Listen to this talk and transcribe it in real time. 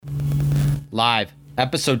Live.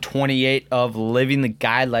 Episode 28 of Living the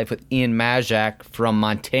Guide Life with Ian Majak from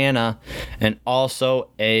Montana, and also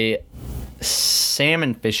a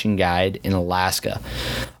salmon fishing guide in Alaska.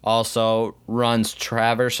 Also runs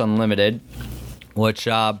Traverse Unlimited, which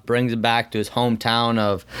brings it back to his hometown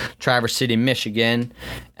of Traverse City, Michigan,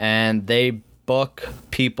 and they book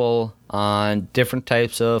people on different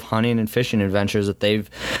types of hunting and fishing adventures that they've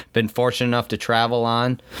been fortunate enough to travel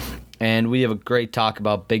on. And we have a great talk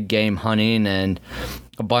about big game hunting and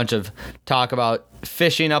a bunch of talk about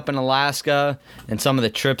fishing up in Alaska and some of the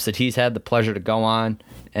trips that he's had the pleasure to go on.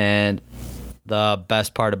 And the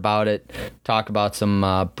best part about it, talk about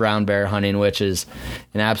some brown bear hunting, which is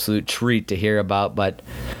an absolute treat to hear about. But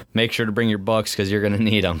make sure to bring your books because you're going to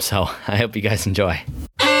need them. So I hope you guys enjoy.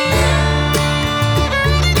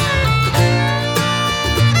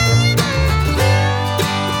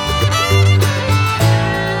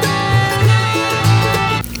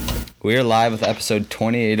 We are live with episode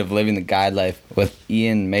 28 of Living the Guide Life with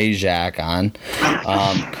Ian Majak on,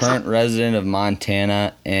 current resident of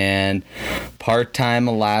Montana and part-time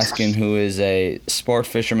Alaskan who is a sport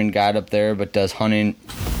fisherman guide up there but does hunting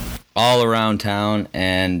all around town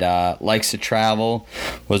and likes to travel,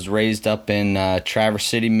 was raised up in Traverse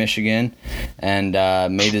City, Michigan, and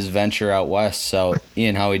made his venture out west. So,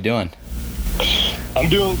 Ian, how are we doing? I'm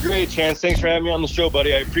doing great, Chance. Thanks for having me on the show,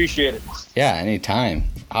 buddy. I appreciate it. Yeah, anytime.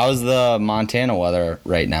 How's the Montana weather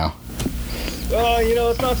right now?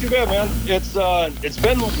 It's not too bad, man. It's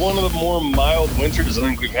been one of the more mild winters I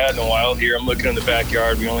think we've had in a while here. I'm looking in the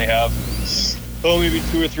backyard. We only have maybe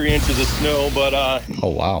 2 or 3 inches of snow, but oh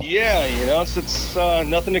wow. Yeah, it's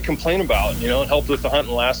nothing to complain about. It helped with the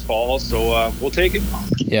hunting last fall, so we'll take it.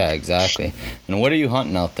 Yeah, exactly. And what are you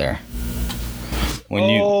hunting out there when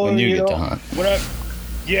you get to hunt? When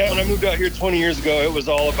I moved out here 20 years ago, it was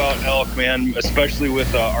all about elk, man, especially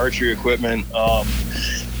with archery equipment.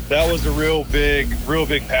 That was a real big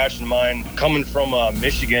passion of mine. Coming from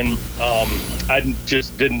Michigan, I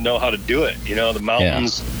just didn't know how to do it. The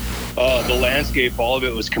mountains, the landscape, all of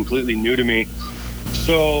it was completely new to me.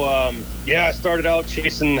 So, I started out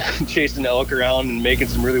chasing elk around and making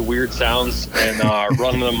some really weird sounds and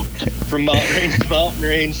running them from mountain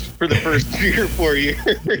range for the first 3 or 4 years.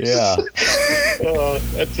 Yeah.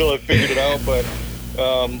 Until I figured it out. But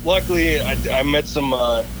luckily, I met some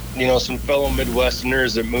fellow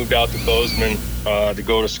Midwesterners that moved out to Bozeman to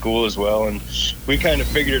go to school as well, and we kind of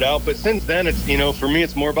figured it out. But since then, it's for me,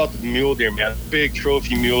 it's more about the mule deer, man. Big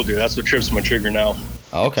trophy mule deer. That's what trips my trigger now.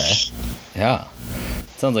 Okay. Yeah.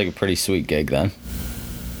 Sounds like a pretty sweet gig then.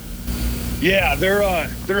 Yeah,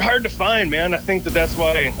 they're hard to find, man. I think that's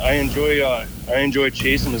why I enjoy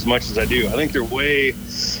chasing as much as I do. I think they're way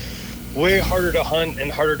harder to hunt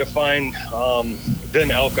and harder to find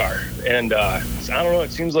than elk are. And I don't know.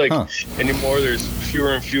 It seems like anymore there's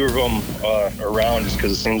fewer and fewer of them around, just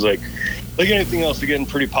because it seems like anything else, they're getting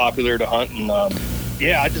pretty popular to hunt. And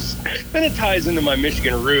it ties into my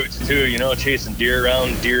Michigan roots too. Chasing deer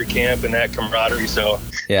around deer camp and that camaraderie. So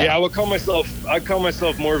I would call myself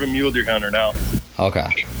more of a mule deer hunter now.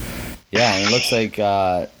 Okay. Yeah, and it looks like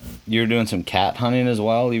you're doing some cat hunting as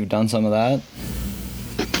well. You've done some of that.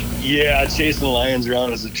 Yeah, chasing lions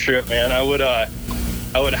around is a trip, man. I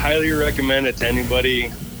would highly recommend it to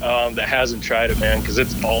anybody that hasn't tried it, man, because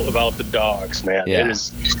it's all about the dogs, man. Yeah. It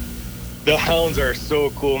is. The hounds are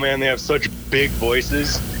so cool, man. They have such big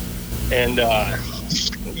voices. And,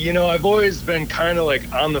 I've always been kind of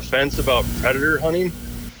like on the fence about predator hunting.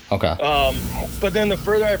 Okay. But then the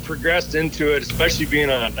further I progressed into it, especially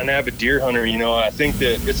being an avid deer hunter, I think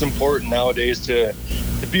that it's important nowadays to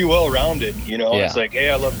be well-rounded. It's like,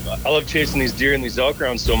 hey, I love chasing these deer and these elk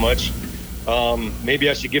around so much. Maybe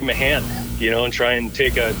I should give them a hand, and try and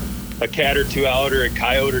take a cat or two out, or a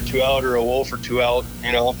coyote or two out, or a wolf or two out,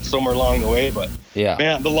 somewhere along the way. But yeah,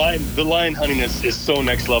 man, the lion hunting is so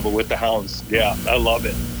next level with the hounds. Yeah, I love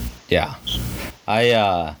it. Yeah,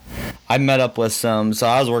 I met up with so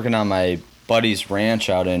I was working on my buddy's ranch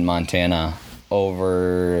out in Montana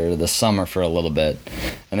over the summer for a little bit,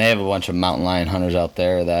 and they have a bunch of mountain lion hunters out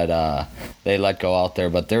there that they let go out there.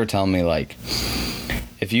 But they were telling me, like,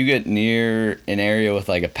 if you get near an area with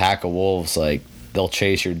like a pack of wolves, like, they'll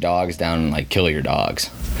chase your dogs down and like kill your dogs.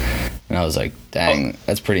 And I was like, dang,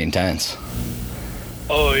 that's pretty intense.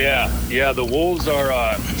 Oh yeah, the wolves are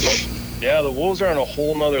on a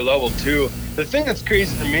whole nother level too. The thing that's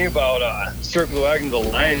crazy to me about circle the wagon, the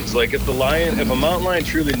lions, like if a mountain lion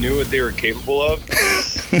truly knew what they were capable of,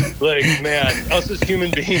 like, man, us as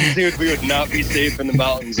human beings, dude, we would not be safe in the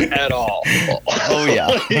mountains at all. Oh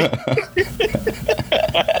yeah.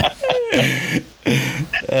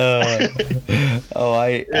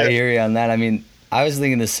 I hear you on that. I mean, I was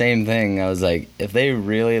thinking the same thing. I was like, if they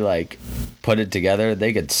really like put it together,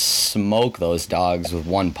 they could smoke those dogs with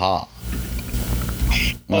one paw.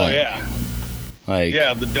 Oh yeah. Like,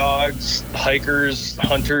 yeah, the dogs, hikers,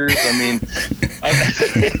 hunters. I mean,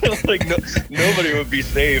 like nobody would be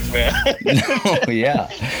safe, man. No, yeah.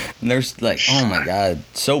 And there's like, oh my God,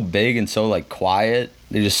 so big and so like quiet.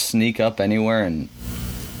 They just sneak up anywhere, and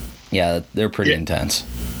yeah, they're pretty intense.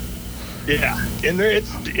 Yeah, and it's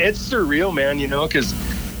surreal, man. You know, because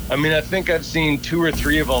I mean, I think I've seen 2 or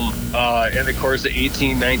 3 of them in the course of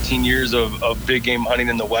 18, 19 years of big game hunting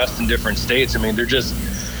in the West in different states. I mean,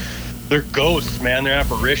 they're ghosts, man. They're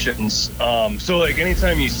apparitions. So like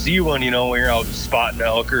anytime you see one, you know, when you're out spotting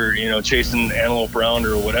elk or, you know, chasing antelope around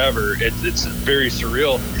or whatever, it's very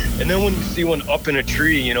surreal. And then when you see one up in a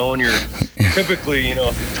tree, you know, and you're typically, you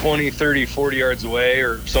know, 20, 30, 40 yards away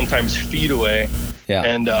or sometimes feet away. Yeah.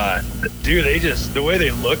 And dude, the way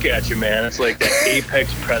they look at you, man, it's like that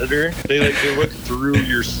apex predator. They look through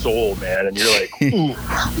your soul, man, and you're like,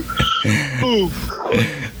 ooh.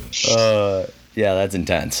 Yeah, that's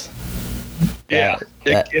intense. Yeah.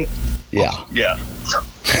 Yeah.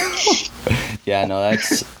 Yeah, no,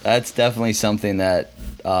 that's definitely something that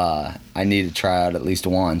I need to try out at least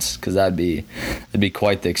once, because it'd be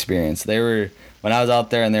quite the experience. When I was out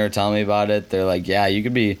there and they were telling me about it, they're like, yeah, you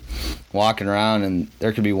could be walking around and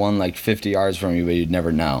there could be one like 50 yards from you, but you'd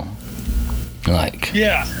never know. Like,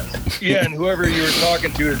 yeah, and whoever you were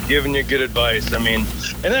talking to is giving you good advice. I mean,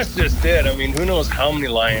 and that's just it. I mean, who knows how many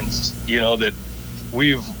lions, you know, that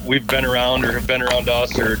we've been around or have been around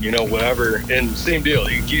us or, you know, whatever. And same deal.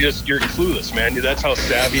 You're clueless, man. That's how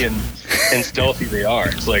savvy and stealthy they are.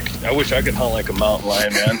 It's like, I wish I could hunt like a mountain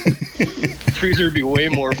lion, man. Trees would be way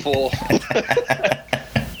more full.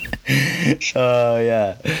 Oh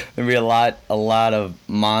yeah, there'd be a lot of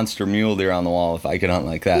monster mule deer on the wall if I could hunt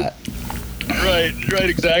like that. Right,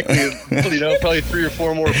 exactly. You know, probably 3 or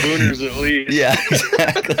 4 more booners at least. Yeah,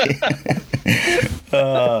 exactly.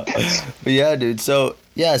 But yeah, dude. So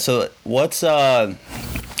what's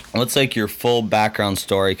like your full background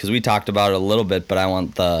story? Because we talked about it a little bit, but I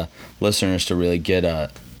want the listeners to really get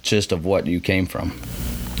a gist of what you came from.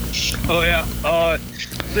 Oh yeah.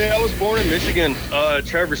 So I was born in Michigan,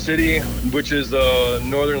 Traverse City, which is the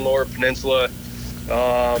northern Lower Peninsula.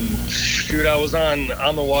 I was on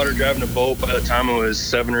the water driving a boat by the time I was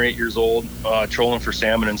 7 or 8 years old, trolling for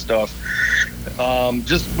salmon and stuff.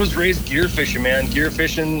 Just was raised gear fishing, man. Gear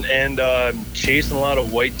fishing and chasing a lot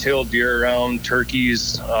of white-tailed deer around,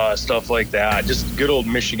 turkeys, stuff like that. Just good old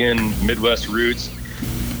Michigan Midwest roots.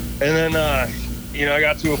 And then, you know, I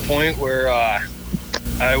got to a point where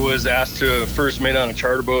I was asked to first mate on a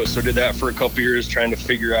charter boat, so did that for a couple years, trying to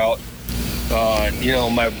figure out, you know,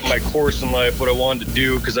 my course in life, what I wanted to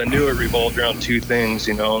do, because I knew it revolved around 2 things,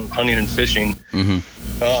 you know, hunting and fishing. Mm-hmm.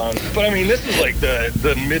 But I mean, this is like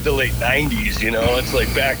the mid to late 90s, you know. It's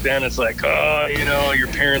like back then, it's like, you know, your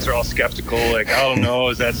parents are all skeptical, like, I don't know,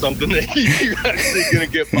 is that something that you're actually gonna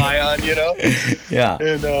get by on, you know? Yeah.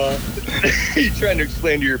 And you're trying to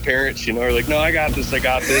explain to your parents, you know, or like, no, I got this,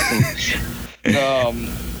 and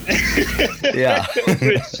yeah.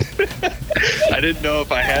 Which, I didn't know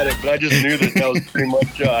if I had it, but I just knew that was pretty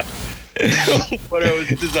much what I was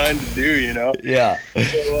designed to do, you know? Yeah.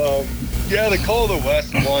 So, yeah, the Call of the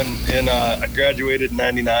West won, and I graduated in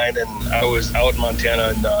 99, and I was out in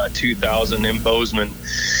Montana in 2000 in Bozeman.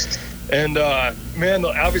 And, man,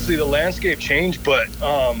 obviously the landscape changed, but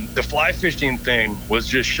the fly fishing thing was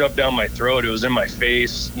just shoved down my throat. It was in my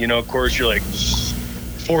face. You know, of course, you're like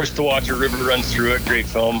forced to watch a river run through it. Great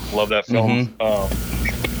film. Love that film.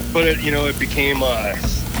 Mm-hmm. But, it became,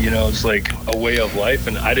 you know, it's like a way of life.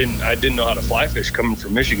 And I didn't know how to fly fish coming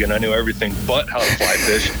from Michigan. I knew everything but how to fly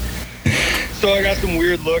fish. So I got some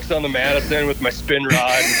weird looks on the Madison with my spin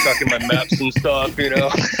rod and chucking my MEPS and stuff, you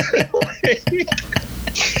know.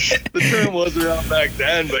 The term was around back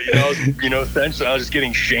then, but essentially I was just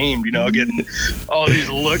getting shamed, getting all these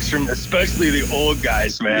looks from especially the old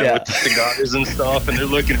guys, man, with the cigars and stuff, and they're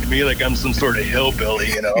looking at me like I'm some sort of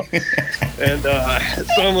hillbilly, And so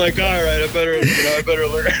I'm like, all right, I better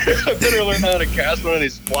learn how to cast one of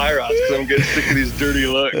these fly rods because I'm getting sick of these dirty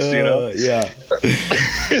looks, Yeah.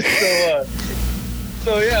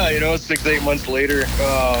 So yeah, 6-8 months later,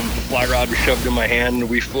 the fly rod was shoved in my hand, and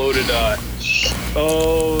we floated the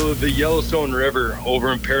Yellowstone River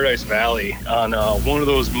over in Paradise Valley on one of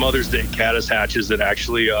those Mother's Day caddis hatches that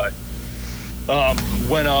actually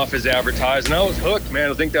went off as advertised, and I was hooked, man.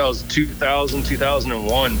 I think that was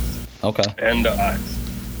 2001. Okay. And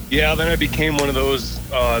then I became one of those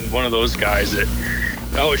guys that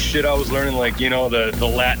I was learning like, you know, the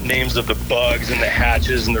Latin names of the bugs and the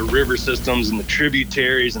hatches and the river systems and the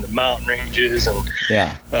tributaries and the mountain ranges. And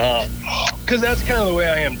Yeah. because that's kind of the way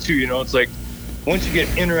I am too. You know, it's like once you get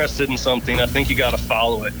interested in something, I think you got to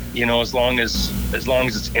follow it. You know, as long as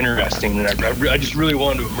it's interesting. And I just really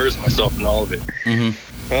wanted to immerse myself in all of it.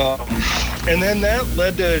 And then that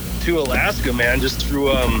led to Alaska, man, just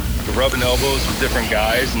through rubbing elbows with different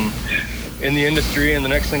guys and in the industry. And the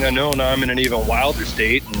next thing I know, now I'm in an even wilder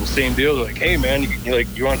state. And the same deal, they're like, hey, man,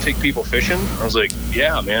 you want to take people fishing? I was like,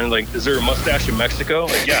 yeah, man. Like, is there a mustache in Mexico?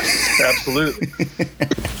 Like, yes, absolutely.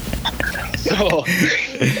 So,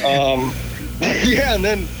 yeah, and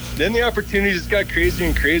then the opportunity just got crazier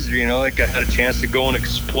and crazier. You know, like I had a chance to go and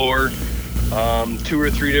explore 2 or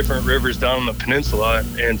 3 different rivers down on the peninsula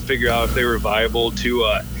and figure out if they were viable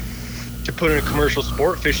to put in a commercial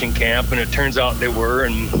sport fishing camp, and it turns out they were.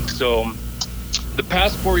 And so the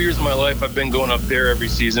past 4 years of my life, I've been going up there every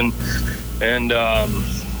season and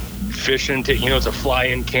fishing. It's a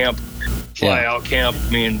fly-in camp, fly-out camp. I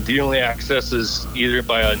mean, the only access is either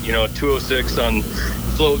by a 206 on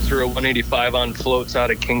floats or a 185 on floats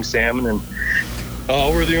out of King Salmon, and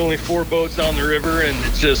we're the only 4 boats on the river, and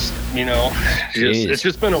it's just, it's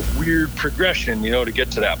just been a weird progression, to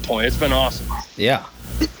get to that point. It's been awesome. Yeah.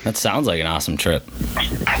 That sounds like an awesome trip.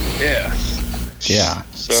 Yeah. Yeah.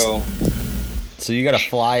 So you got to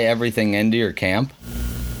fly everything into your camp?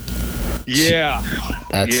 Yeah.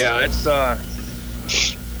 It's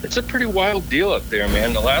a pretty wild deal up there,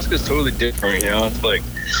 man. Alaska's totally different, It's like,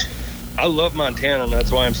 I love Montana, and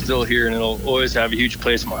that's why I'm still here, and it'll always have a huge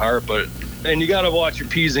place in my heart, and you got to watch your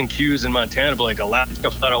P's and Q's in Montana, but like Alaska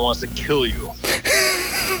flat out wants to kill you.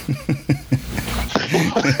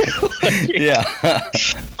 Yeah.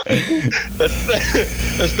 That's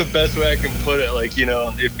the best way I can put it. Like,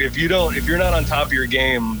 if you're not on top of your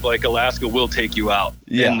game, like Alaska will take you out.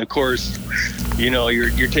 Yeah. And of course,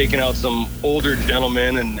 you're taking out some older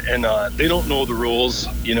gentlemen and they don't know the rules,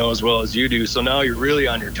 as well as you do. So now you're really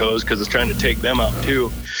on your toes because it's trying to take them out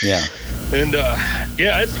too. Yeah. And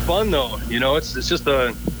it's fun though. It's just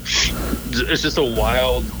a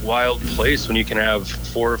wild place when you can have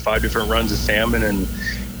 4 or 5 different runs of salmon and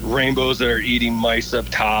rainbows that are eating mice up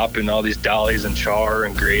top and all these dollies and char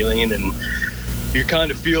and grayling, and you kind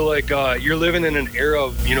of feel like you're living in an era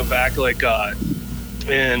of back like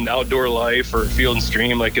in outdoor life or field and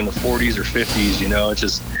stream, like in the 40s or 50s. It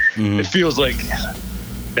just it feels like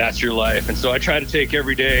that's your life. And so I try to take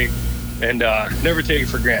every day and never take it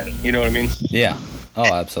for granted. You know what I mean? Yeah.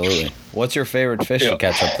 Oh, absolutely. What's your favorite fish to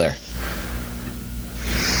catch up there?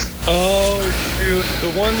 Oh, shoot.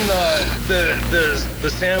 The one, the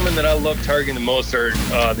salmon that I love targeting the most are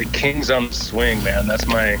the kings on the swing, man. That's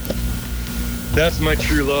my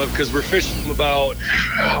true love, because we're fishing about,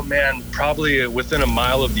 probably within a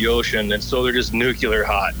mile of the ocean, and so they're just nuclear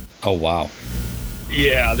hot. Oh, wow.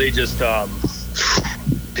 Yeah, they just, it's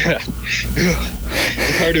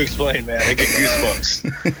hard to explain, man. I get goosebumps.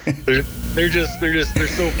 They're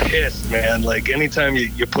so pissed, man. Like anytime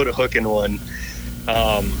you put a hook in one,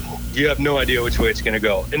 you have no idea which way it's going to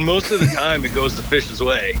go. And most of the time it goes the fish's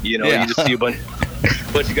way. You just see a bunch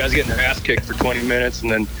of guys getting their ass kicked for 20 minutes, and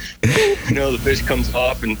then, the fish comes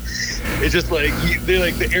off, and it's just like,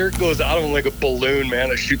 the air goes out of them like a balloon, man,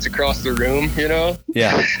 that shoots across the room,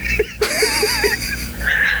 Yeah.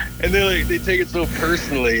 And they take it so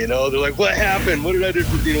personally, they're like, what happened? What did I do?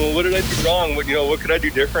 What did I do wrong? What could I do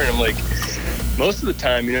different? I'm like, most of the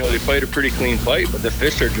time, they fight a pretty clean fight, but the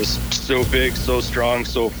fish are just so big, so strong,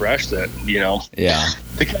 so fresh that, Yeah.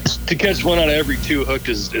 To catch one out of every 2 hooked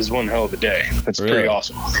is one hell of a day. That's really? Pretty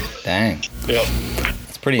awesome. Dang. Yep.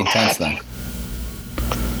 It's pretty intense then.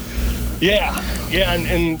 Yeah.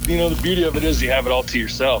 And the beauty of it is you have it all to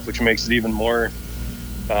yourself, which makes it even more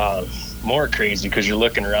crazy, because you're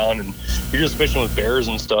looking around and you're just fishing with bears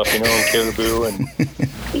and stuff, and caribou, and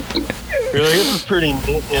you're like, this is pretty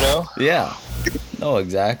neat, Yeah. Oh,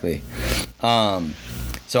 exactly.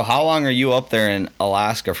 So how long are you up there in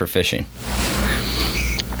Alaska for fishing?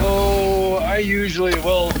 Oh, I usually,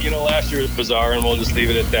 last year was bizarre, and we'll just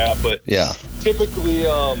leave it at that. But yeah, typically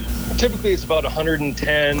it's about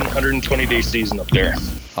 110, 120 day season up there.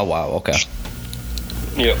 Oh, wow. Okay.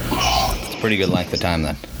 Yep. It's a pretty good length of time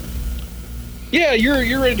then. Yeah,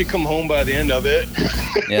 you're ready to come home by the end of it.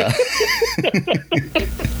 Yeah.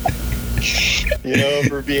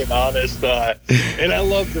 For being honest. And I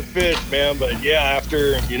love to fish, man. But yeah,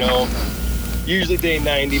 after, usually day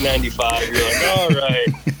 90, 95, you're like, all right,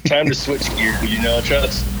 time to switch gears.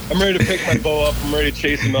 I'm ready to pick my bow up. I'm ready to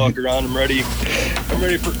chase some elk around. I'm ready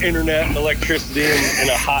for internet and electricity and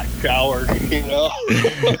a hot shower.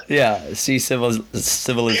 Yeah, see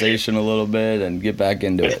civilization a little bit and get back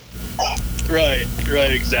into it. Right,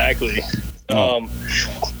 exactly.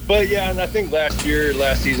 But yeah, and I think last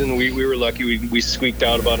season, we were lucky. We squeaked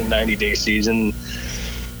out about a 90-day season.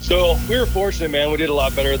 So we were fortunate, man. We did a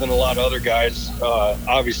lot better than a lot of other guys.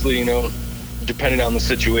 Obviously, depending on the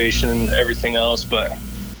situation and everything else. But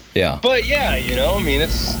yeah,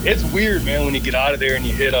 it's weird, man, when you get out of there and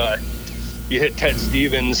you hit Ted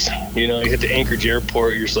Stevens, you hit the Anchorage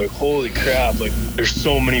airport, you're just like, holy crap, like there's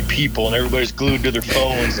so many people and everybody's glued to their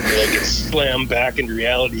phones and you're like, get slammed back into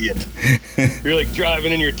reality and you're like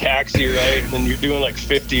driving in your taxi, right? And then you're doing like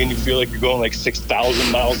 50 and you feel like you're going like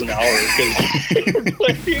 6,000 miles an hour because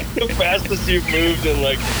like the fastest you've moved in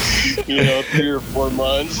like, 3 or 4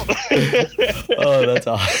 months. Oh, that's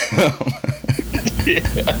awesome. Yeah.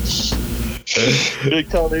 They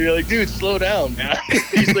tell me, you're like, dude, slow down, man.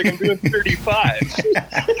 He's like, I'm doing 35.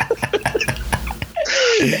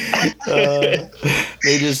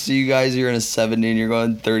 They just see you guys, you're in a 70 and you're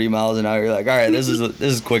going 30 miles an hour. You're like, all right, this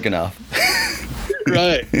is quick enough.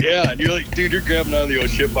 Right, yeah. And you're like, dude, you're grabbing on the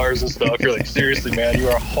old ship bars and stuff. You're like, seriously, man, you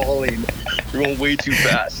are hauling. You're going way too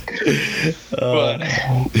fast. But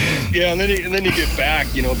yeah, and then you get back,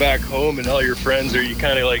 back home, and all your friends are you're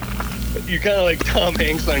kind of like Tom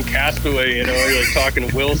Hanks on Castaway, you're like talking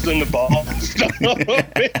to Wilson, the ball and stuff.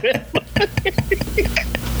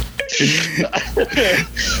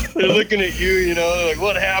 They're looking at you, they're like,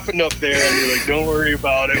 what happened up there? And you're like, don't worry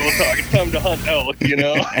about it. We'll talk. It's time to hunt elk,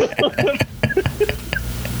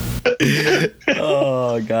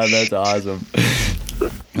 Oh, God, that's awesome.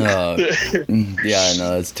 Yeah,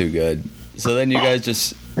 no, that's too good. So then you guys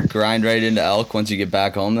just grind right into elk once you get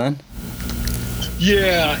back home then?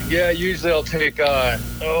 Yeah. Usually I'll take, I'll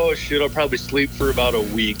probably sleep for about a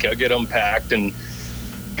week. I'll get unpacked and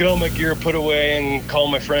get all my gear put away and call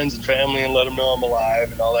my friends and family and let them know I'm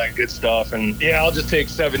alive and all that good stuff. And yeah, I'll just take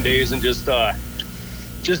 7 days and just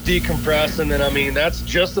decompress. And then, that's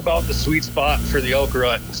just about the sweet spot for the elk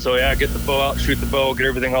rut. So yeah, get the bow out, shoot the bow, get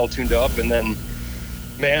everything all tuned up. And then,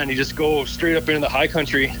 man, you just go straight up into the high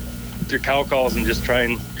country through cow calls and just try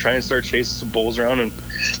and start chasing some bulls around and,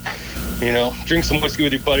 drink some whiskey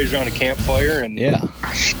with your buddies around a campfire. And yeah,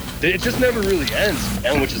 it just never really ends,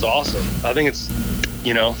 man, which is awesome. I think it's,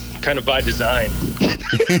 kind of by design.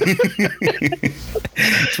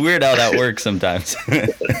 It's weird how that works sometimes.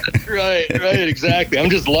 Right, exactly.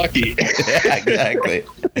 I'm just lucky. Yeah, exactly.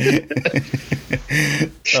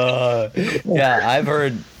 Yeah,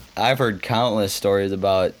 I've heard countless stories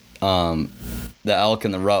about the elk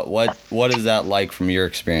and the rut. What is that like from your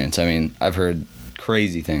experience? I've heard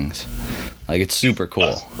crazy things. Like, it's super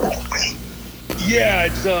cool. Yeah,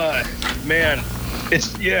 it's man, it's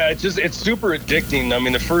super addicting.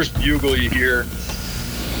 The first bugle you hear,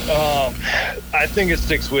 I think it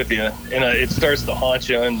sticks with you and it starts to haunt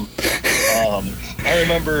you. And I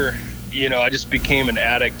remember, I just became an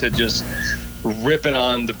addict to just ripping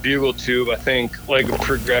on the bugle tube. I think like a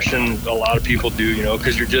progression a lot of people do,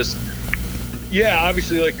 because you're just,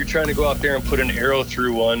 obviously, like, you're trying to go out there and put an arrow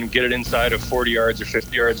through one, get it inside of 40 yards or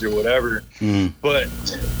 50 yards or whatever. But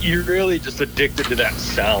you're really just addicted to that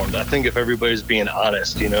sound. I think if everybody's being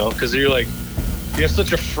honest, because you're like, you have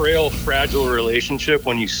such a frail, fragile relationship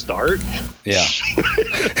when you start. Yeah.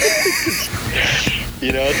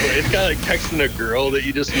 It's kind of like texting a girl that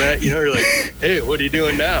you just met. You're like, hey, what are you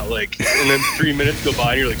doing now? Like, and then 3 minutes go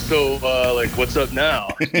by and you're like, so, what's up now?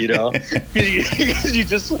 You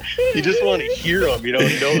just want to hear them. You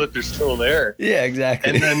don't know that they're still there. Yeah,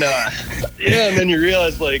 exactly. And then, and then you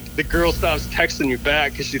realize, like, the girl stops texting you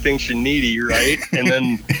back because she thinks you're needy, right? And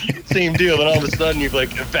then same deal. Then all of a sudden you've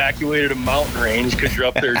like evacuated a mountain range because you're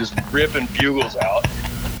up there just ripping bugles out.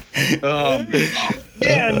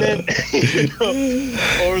 And then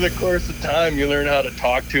over the course of time you learn how to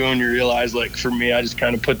talk to them. You realize, like, for me, I just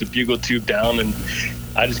kind of put the bugle tube down and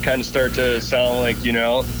I just kind of start to sound like,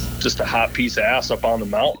 just a hot piece of ass up on the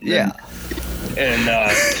mountain. Yeah. And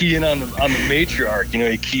key in on the matriarch.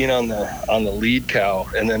 You key in on the lead cow,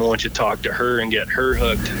 and then once you talk to her and get her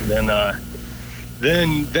hooked,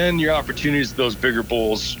 then your opportunities, those bigger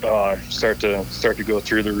bulls, start to go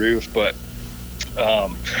through the roof. But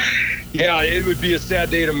it would be a sad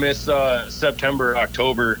day to miss September,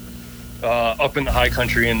 October, up in the high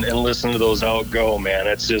country and listen to those out go, man.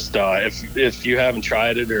 It's just if you haven't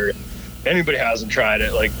tried it or anybody hasn't tried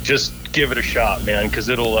it, like, just give it a shot, man, because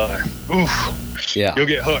it'll you'll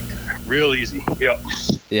get hooked real easy. Yep.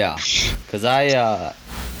 Yeah, because I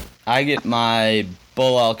get my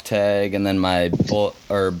bull elk tag and then my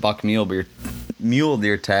buck mule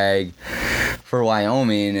deer tag for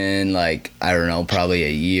Wyoming in, like, I don't know, probably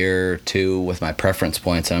a year or two with my preference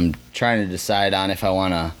points. I'm trying to decide on if I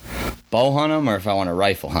want to bow hunt them or if I want to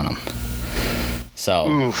rifle hunt them. So,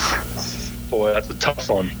 oof. Boy, that's a tough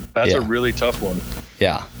one. That's a really tough one.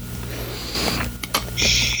 Yeah.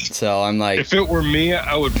 So I'm like, if it were me,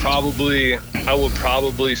 I would probably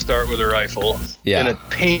start with a rifle. Yeah. And it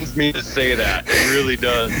pains me to say that. It really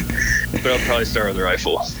does. But I'll probably start with a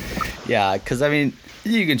rifle. Yeah, because I mean,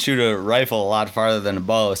 you can shoot a rifle a lot farther than a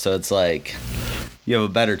bow, so it's like you have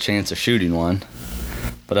a better chance of shooting one.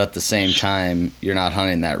 But at the same time, you're not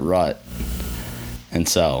hunting that rut. And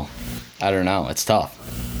so, I don't know. It's tough.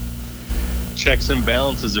 Checks and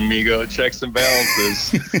balances, amigo. Checks and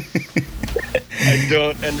balances. I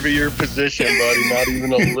don't envy your position, buddy. Not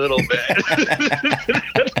even a little bit.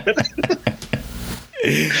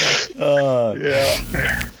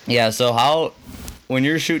 Yeah. Yeah, so when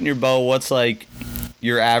you're shooting your bow, what's like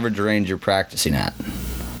your average range you're practicing at?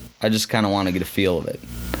 I just kind of want to get a feel of it.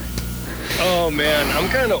 Oh, man. I'm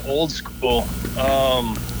kind of old school.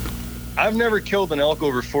 I've never killed an elk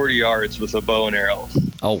over 40 yards with a bow and arrow.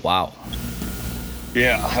 Oh, wow.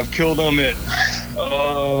 Yeah, I've killed them at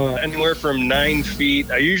anywhere from 9 feet.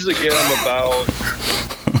 I usually get them about,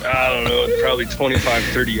 I don't know, probably 25,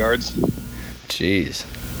 30 yards. Jeez.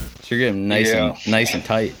 So you're getting nice and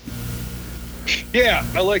tight. Yeah,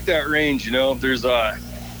 I like that range, you know. There's I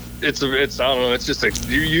don't know, it's just like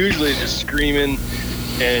you're usually just screaming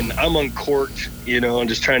and I'm uncorked, you know, and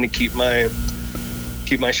just trying to keep my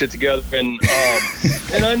shit together. And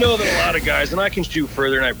and I know that a lot of guys, and I can shoot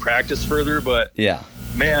further and I practice further, but yeah,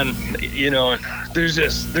 man, you know, they're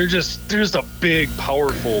just a big,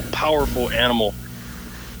 powerful animal.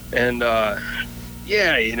 And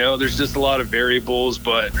yeah, you know, there's just a lot of variables,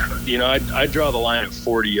 but you know, I draw the line at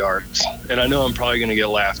 40 yards, and I know I'm probably going to get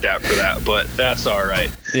laughed at for that, but that's all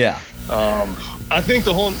right. Yeah. I think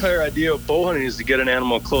the whole entire idea of bow hunting is to get an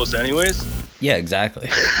animal close anyways. Yeah, exactly.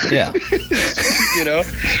 Yeah. You know,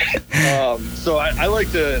 so I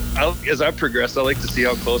like to, as I progress, I like to see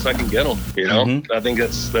how close I can get them. You know, I think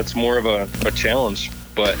that's more of a challenge.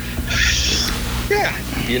 But yeah,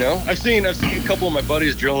 you know, I've seen a couple of my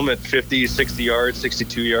buddies drill them at 50, 60 yards,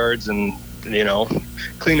 62 yards, and you know,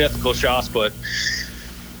 clean, ethical shots. But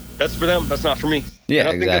that's for them. That's not for me. Yeah,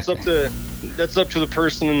 and I exactly. think that's up to the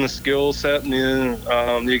person and the skill set and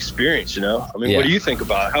the experience, you know? I mean, What do you think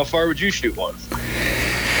about it? How far would you shoot one?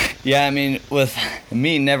 Yeah, I mean, with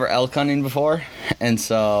me never elk hunting before, and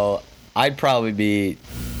so I'd probably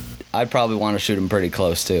want to shoot them pretty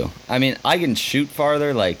close too. I mean, I can shoot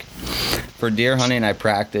farther. Like for deer hunting, I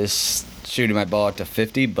practice shooting my bow up to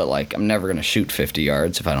 50, but like I'm never gonna shoot 50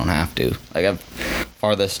 yards if I don't have to. Like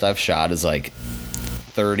farthest I've shot is like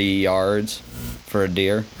 30 yards for a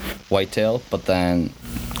deer, whitetail, but then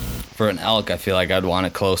for an elk, I feel like I'd want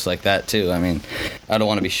it close like that too. I mean, I don't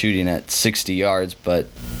want to be shooting at 60 yards, but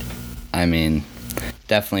I mean,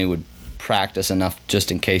 definitely would practice enough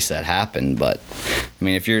just in case that happened. But I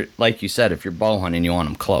mean, if you're, like you said, if you're bow hunting, you want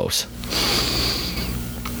them close.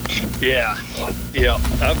 Yeah.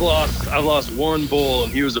 I've lost one bull,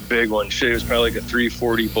 and he was a big one. Shit, he was probably like a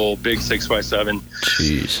 340 bull, big 6x7.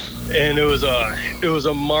 Jeez. And it was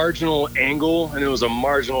a marginal angle, and it was a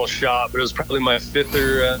marginal shot, but it was probably my fifth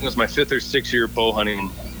or sixth year bow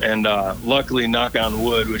hunting. And luckily, knock on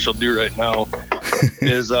wood, which I'll do right now,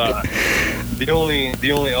 is the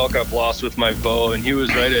only elk I've lost with my bow, and he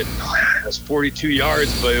was right at 42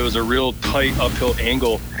 yards, but it was a real tight uphill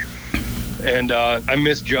angle. And I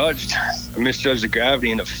misjudged the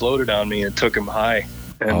gravity, and it floated on me and took him high.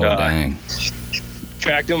 And dang.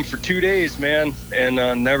 Tracked him for 2 days, man, and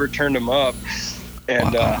never turned him up.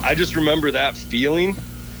 And wow. I just remember that feeling,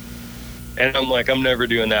 and I'm like, I'm never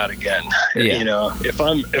doing that again. Yeah. You know, if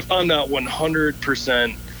I'm not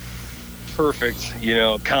 100% perfect, you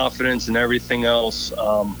know, confidence and everything else,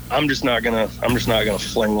 I'm just not gonna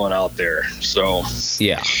fling one out there. So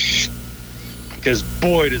yeah. Because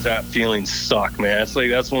boy, does that feeling suck, man. It's like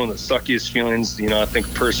that's one of the suckiest feelings, you know, I think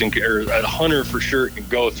a person or a hunter for sure can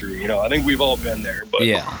go through. You know, I think we've all been there. But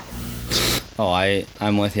yeah. Oh,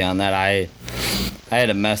 I'm with you on that. I had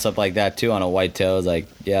a mess up like that too on a whitetail. It was like,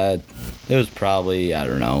 yeah, it was probably, I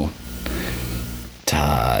don't know,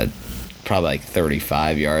 probably like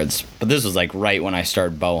 35 yards. But this was like right when I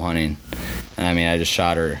started bow hunting. And I mean, I just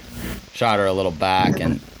shot her a little back,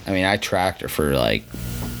 and I mean, I tracked her for like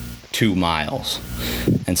 2 miles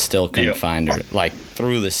and still couldn't find her, like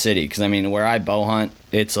through the city. Because I mean, where I bow hunt,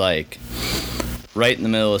 it's like right in the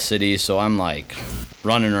middle of the city, so I'm like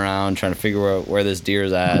running around trying to figure out where this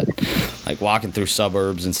deer's at. like walking through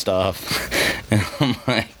suburbs and stuff. And I'm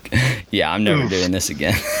like, yeah, I'm never doing this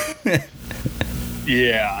again.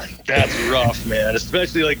 Yeah, that's rough, man.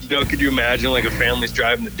 Especially like, could you imagine like a family's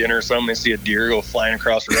driving to dinner or something, they see a deer go flying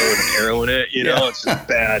across the road with an arrow in it, Yeah. It's just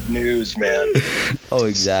bad news, man. Oh,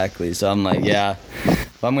 exactly. So I'm like, yeah,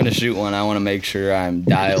 if I'm going to shoot one, I want to make sure I'm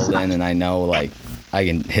dialed in and I know like I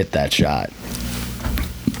can hit that shot.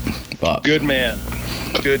 But Good man.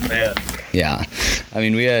 yeah, I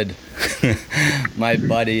mean, we had my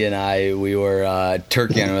buddy and I, we were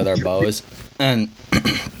turkey hunting with our bows, and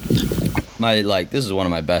this is one of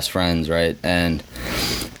my best friends, right? And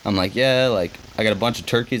I'm like, yeah, like I got a bunch of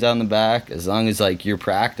turkeys out in the back. As long as like you're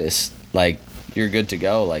practiced, like you're good to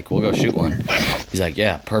go. Like we'll go shoot one. He's like,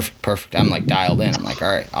 yeah, perfect. I'm like dialed in. I'm like, all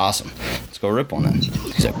right, awesome. Let's go rip one then.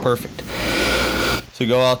 He's like, perfect. So we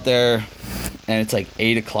go out there, and it's like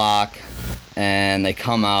 8 o'clock, and they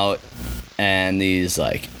come out, and these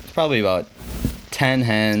like probably about 10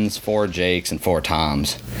 hens, 4 jakes, and 4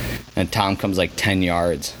 toms. And Tom comes like 10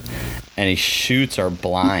 yards, and he shoots our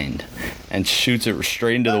blind and shoots it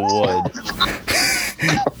straight into the wood.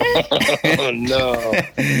 Oh, no.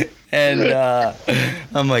 And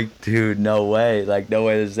I'm like, dude, no way. Like, no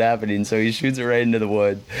way this is happening. So he shoots it right into the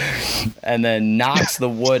wood and then knocks the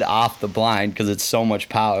wood off the blind because it's so much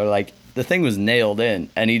power. Like, the thing was nailed in,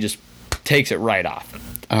 and he just takes it right off.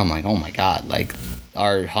 And I'm like, oh, my God. Like,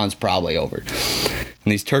 our hunt's probably over.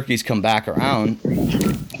 And these turkeys come back around.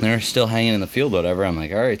 They're still hanging in the field, whatever. I'm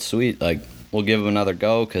like, all right, sweet. Like, we'll give them another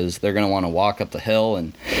go because they're going to want to walk up the hill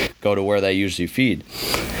and go to where they usually feed.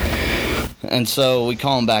 And so we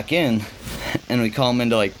call them back in, and we call them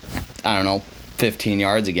into, like, I don't know, 15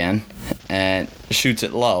 yards again, and shoots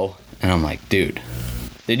it low. And I'm like, dude,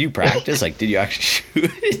 did you practice? Like, did you actually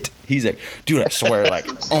shoot it? He's like, dude, I swear, like,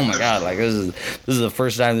 oh my God, like, this is the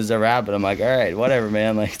first time this ever happened. I'm like, all right, whatever,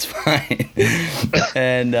 man, like, it's fine.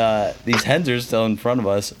 And these hens are still in front of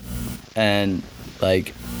us, and,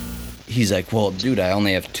 like, he's like, well, dude, I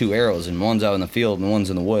only have 2 arrows, and one's out in the field and one's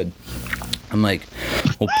in the wood. I'm like,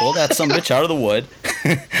 well, pull that sumbitch out of the wood,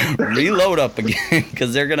 reload up again,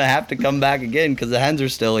 because they're going to have to come back again because the hens are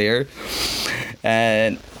still here.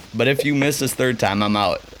 But if you miss this 3rd time, I'm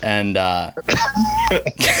out. And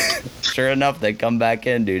sure enough, they come back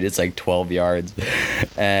in, dude. It's like 12 yards.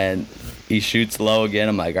 And he shoots low again.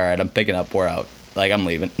 I'm like, all right, I'm picking up. We're out. Like, I'm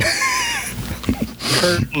leaving.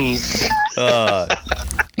 Curtains.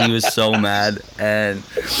 He was so mad. And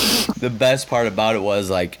the best part about it was,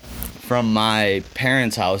 like, from my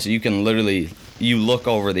parents' house, you look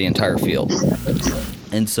over the entire field.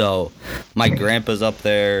 And so my grandpa's up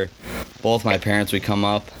there, both my parents would come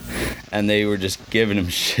up, and they were just giving him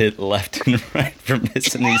shit left and right for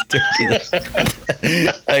missing these turkeys.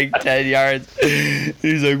 Like 10 yards.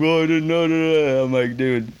 He's like, well, I didn't know. I'm like,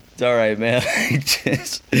 dude, it's all right, man.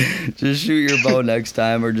 just shoot your bow next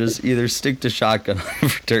time, or just either stick to shotgun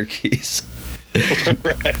for turkeys.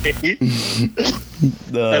 Right.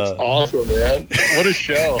 That's awesome, man. What a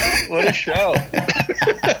show.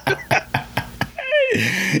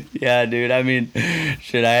 Yeah, dude. I mean,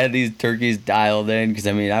 shit, I had these turkeys dialed in because,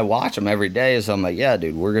 I mean, I watch them every day. So I'm like, yeah,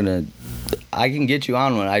 dude, I can get you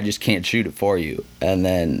on one. I just can't shoot it for you. And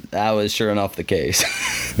then that was sure enough the case.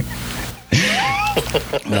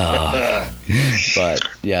 But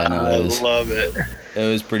yeah, no, I love it. It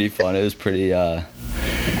was pretty fun. It was pretty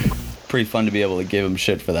fun to be able to give him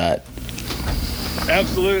shit for that.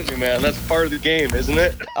 Absolutely, man. That's part of the game, isn't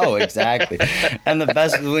it? Oh, exactly. And the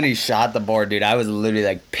best was when he shot the boar, dude. I was literally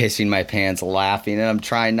like pissing my pants laughing, and I'm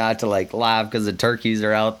trying not to like laugh because the turkeys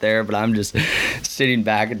are out there, but I'm just sitting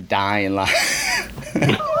back and dying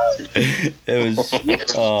laughing. It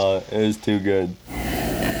was too good.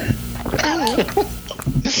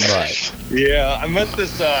 But yeah, I met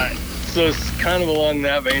this so it's kind of along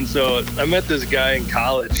that vein. So I met this guy in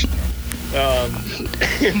college,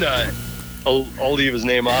 and I'll leave his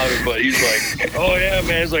name out of it, but he's like, oh yeah,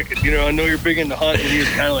 man, he's like, I know you're big into hunting. He was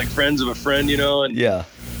kind of like friends of a friend, and yeah,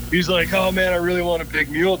 he's like, oh man, I really want a big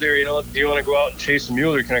mule deer, do you want to go out and chase a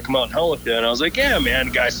mule deer? Can I come out and hunt with you? And I was like, yeah, man.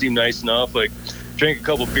 The guy seemed nice enough, like drank a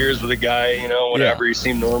couple beers with a guy, whatever. Yeah. He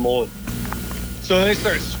seemed normal. So they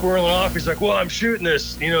started squirreling off. He's like, well, I'm shooting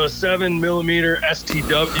this, 7mm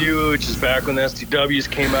STW, which is back when the STWs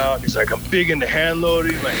came out. And he's like, I'm big into hand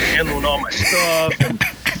loading, like handling all my stuff. And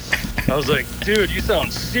I was like, dude, you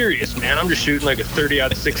sound serious, man. I'm just shooting like a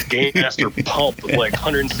 30-06 Game Master pump with like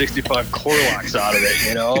 165 core locks out of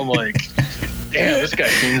it, I'm like, damn, this guy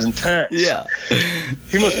seems intense. Yeah.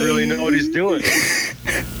 He must really know what he's doing.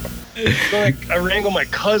 So like, I wrangled my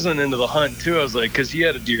cousin into the hunt too. I was like, because he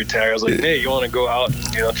had a deer tag. I was like, hey, you want to go out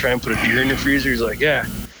and try and put a deer in your freezer? He's like, yeah.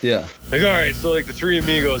 Yeah. Like, all right, so like the three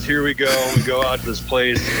amigos, here we go. We go out to this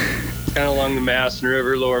place, kind of along the Madison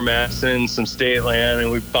River, Lower Madison, some state land,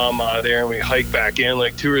 and we bomb out of there and we hike back in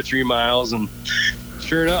like 2 or 3 miles, and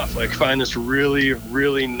sure enough, like find this really,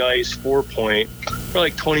 really nice 4-point, probably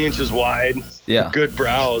like 20 inches wide, Yeah. good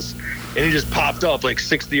browse, and he just popped up like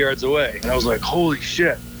 60 yards away, and I was like, holy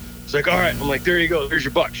shit. It's like, all right, I'm like, there you go, there's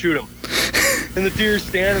your buck, shoot him. And the deer's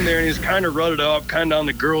standing there, and he's kind of rutted up, kind of on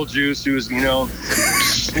the girl juice. He was,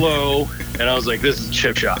 slow. And I was like, this is a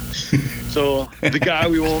chip shot. So the guy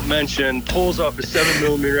we won't mention pulls up a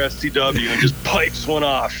 7mm SCW and just pipes one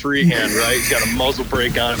off freehand, right? He's got a muzzle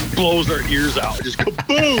brake on it, blows our ears out, just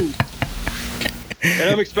kaboom! And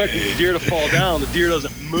I'm expecting the deer to fall down. The deer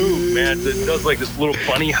doesn't move, man. It does like this little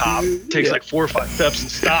bunny hop, takes like 4 or 5 steps and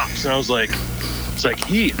stops. And I was like, it's like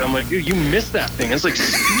heat. I'm like, dude, you missed that thing. It's like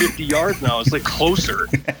 50 yards now. It's like closer.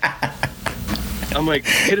 I'm like,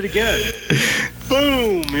 hit it again.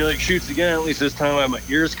 Boom! He like shoots again. At least this time I have my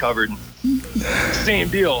ears covered. Same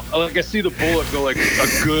deal. Like I see the bullet go like a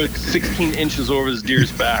good 16 inches over this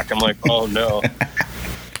deer's back. I'm like, oh no.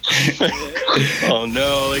 Oh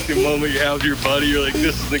no, like the moment you have your buddy, you're like,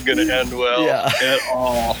 this isn't gonna end well at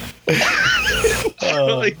all.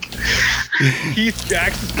 Like he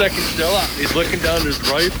jacks the second shell out. He's looking down at his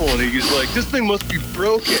rifle and he's like, this thing must be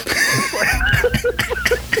broken.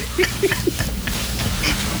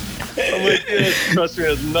 I'm like, yeah, trust me,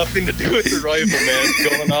 it has nothing to do with the rifle, man. It's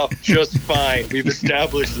going off just fine. We've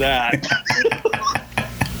established that.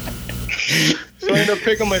 So I end up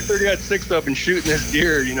picking my 30-06 up and shooting this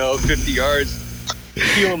deer, 50 yards,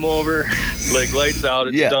 peel him over, like lights out,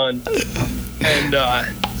 it's done. And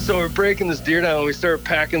so we're breaking this deer down and we start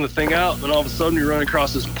packing the thing out, and then all of a sudden we run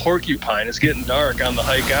across this porcupine. It's getting dark on the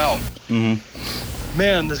hike out. Mm-hmm.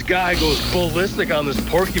 Man, this guy goes ballistic on this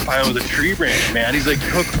porcupine with a tree branch, man. He's like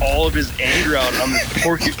took all of his anger out on this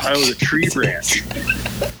porcupine with a tree branch.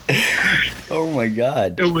 Oh my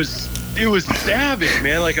God. It was savage,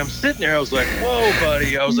 man. Like I'm sitting there, I was like, whoa,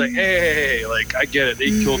 buddy. I was like, hey, like I get it. They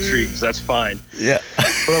kill trees, that's fine. Yeah.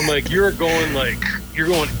 But I'm like, you're going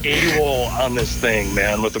AWOL on this thing,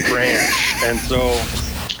 man, with a branch. And so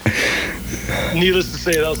needless to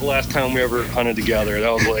say, that was the last time we ever hunted together.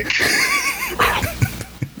 That was like,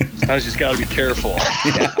 I just got to be careful.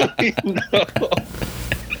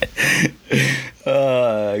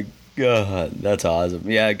 God, that's awesome.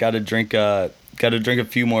 Yeah, got to drink a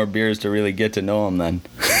few more beers to really get to know him then.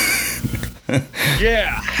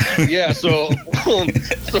 Yeah. So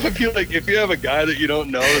I feel like if you have a guy that you don't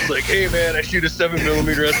know, it's like, hey man, I shoot a 7mm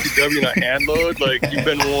SCW and a hand load. Like you've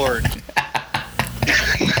been warned.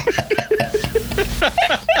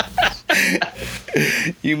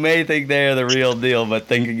 You may think they're the real deal, but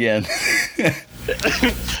think again.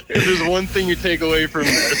 If there's one thing you take away from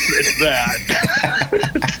this, it's that.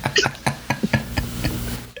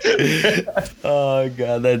 Oh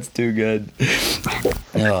God, that's too good.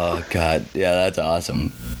 Oh God, yeah, that's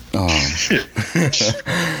awesome.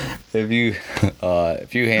 If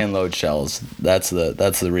you hand load shells, that's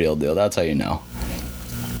the real deal. That's how you know.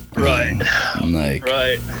 Right.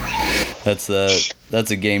 Right. That's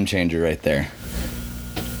a game changer right there.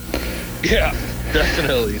 Yeah,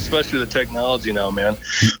 definitely. Especially the technology now, man.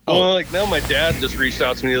 Well, like now my dad just reached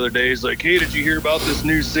out to me the other day. He's like, hey, did you hear about this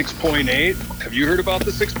new 6.8? Have you heard about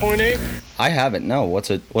the 6.8? I haven't. No.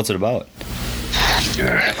 What's it about?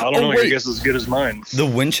 I don't know. I guess it's as good as mine. The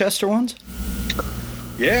Winchester ones?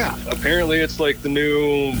 Yeah. Apparently it's like the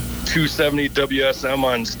new 270 WSM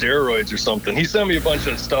on steroids or something. He sent me a bunch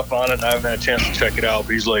of stuff on it and I haven't had a chance to check it out.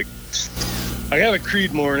 But he's like, I have a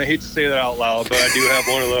Creedmoor, and I hate to say that out loud, but I do have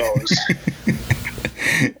one of those.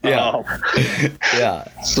 Yeah. Yeah.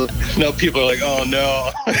 So now people are like, oh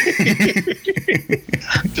no.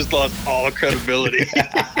 Just lost all credibility.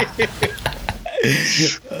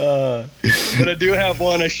 But I do have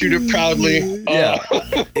one. I shoot it proudly. Yeah,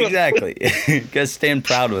 exactly. Gotta stand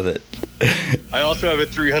proud with it. I also have a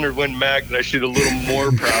 300 Win Mag that I shoot a little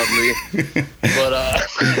more proudly. But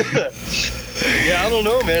yeah, I don't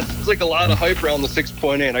know, man. There's like a lot of hype around the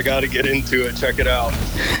 6.8. I got to get into it. Check it out.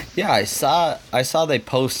 Yeah, I saw they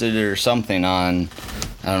posted it or something on.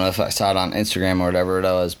 I don't know if I saw it on Instagram or whatever it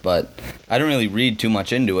was, but I don't really read too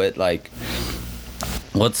much into it. Like,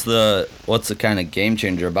 what's the kind of game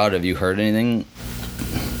changer about it? Have you heard anything?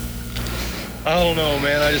 I don't know,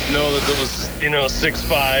 man. I just know that those,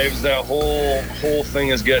 6.5s, that whole thing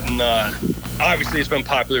is getting, obviously it's been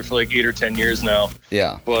popular for like 8 or 10 years now.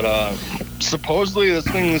 Yeah. But supposedly this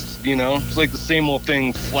thing's, it's like the same old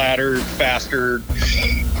thing, flatter, faster,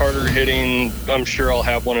 harder hitting. I'm sure I'll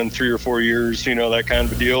have one in 3 or 4 years, that kind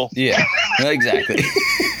of a deal. Yeah, exactly.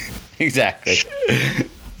 Exactly.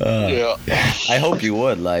 Yeah. I hope you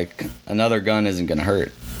would. Like, another gun isn't gonna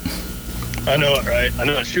hurt. I know it, right? I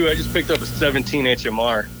know. Shoot, I just picked up a 17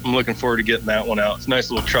 HMR. I'm looking forward to getting that one out. It's a nice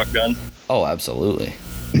little truck gun. Oh, absolutely.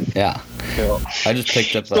 Yeah. Yeah. I just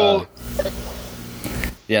picked up.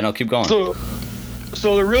 Yeah. No, keep going.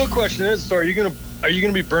 So the real question is, so are you gonna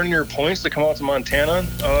be burning your points to come out to Montana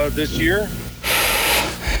this year?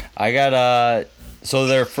 I got so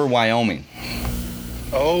they're for Wyoming.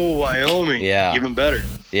 Oh, Wyoming. Yeah. Even better.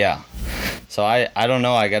 Yeah. So I don't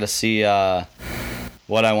know. I got to see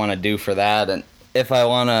what I want to do for that, and if I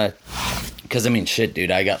want to, because I mean, shit,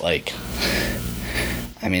 dude, I got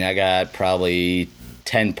probably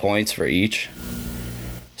 10 points for each.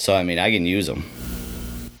 So I mean, I can use them.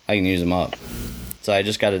 I can use them up. So I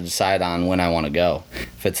just got to decide on when I want to go,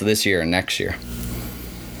 if it's this year or next year.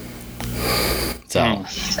 So,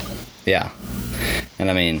 yeah,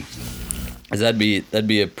 and I mean, that'd be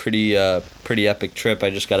a pretty epic trip. I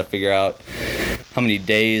just got to figure out how many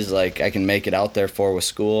days like I can make it out there for with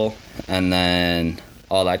school, and then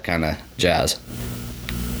all that kind of jazz.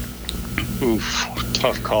 Oof,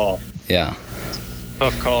 tough call. Yeah.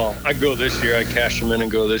 Tough call. I'd go this year. I'd cash them in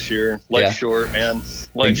and go this year. Life short, man.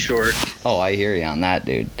 Life short. Oh, I hear you on that,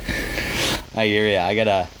 dude. I hear you. I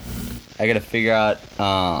gotta figure out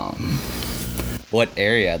what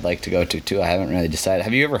area I'd like to go to too. I haven't really decided.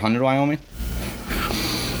 Have you ever hunted Wyoming?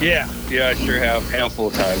 Yeah, I sure have. Handful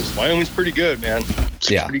of times. Wyoming's pretty good, man. It's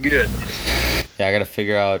pretty good. Yeah, I gotta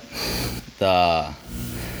figure out if I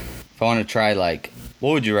want to try, like,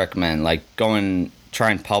 what would you recommend? Like trying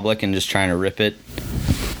public and just trying to rip it.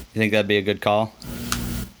 You think that'd be a good call?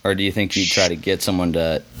 Or do you think you'd try to get someone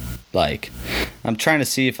to, like, I'm trying to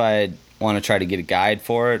see if I'd want to try to get a guide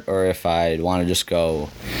for it, or if I'd want to just go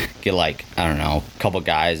get, like, I don't know, a couple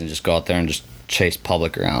guys and just go out there and just chase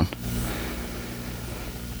public around.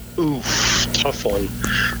 Oof, tough one.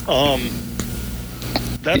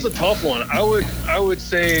 That's a tough one. I would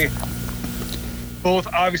say both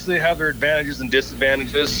obviously have their advantages and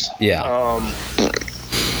disadvantages. Yeah.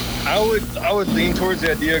 I would lean towards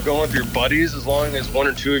the idea of going with your buddies, as long as one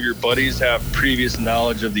or two of your buddies have previous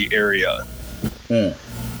knowledge of the area.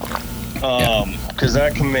 Because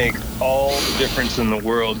that can make all the difference in the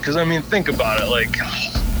world. Because I mean, think about it. Like,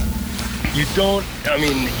 you don't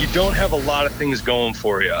have a lot of things going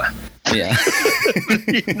for you. Yeah.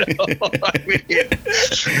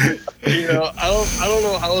 I don't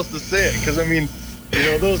know how else to say it. Because I mean,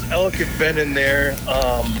 those elk have been in there,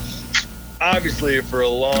 obviously for a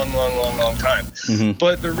long time. Mm-hmm.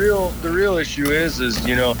 But the real issue is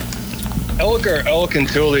elk are elk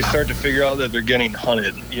until they start to figure out that they're getting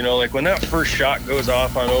hunted. Like when that first shot goes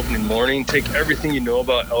off on opening morning, take everything you know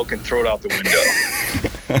about elk and throw it out the window.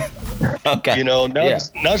 Okay. Now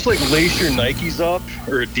just like lace your Nikes up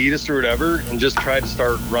or Adidas or whatever and just try to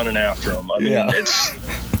start running after them. I mean,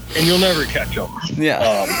 and you'll never catch them.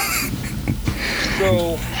 Yeah.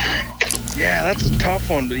 So, yeah, that's a tough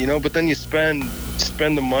one, but then you spend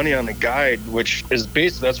the money on the guide, which is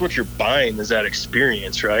basically, that's what you're buying, is that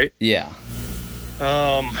experience, right? Yeah.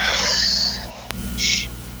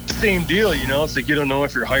 Same deal, it's like you don't know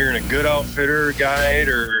if you're hiring a good outfitter guide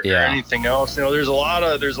or anything else. There's a lot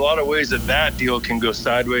of ways that deal can go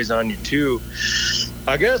sideways on you too.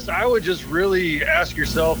 I guess I would just really ask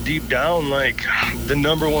yourself deep down, like, the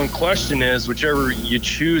number one question is, whichever you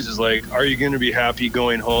choose, is like, are you going to be happy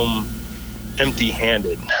going home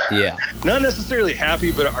empty-handed? Yeah. Not necessarily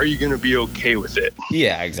happy, but are you going to be okay with it?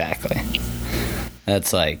 Yeah, exactly.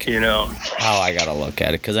 That's like, how I got to look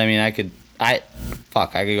at it. Because, I mean, I could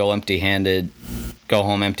go empty-handed, go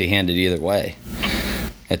home empty-handed either way.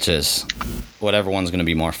 It's just, whatever one's going to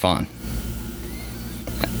be more fun.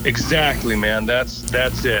 Exactly, man. That's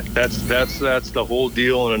it. That's the whole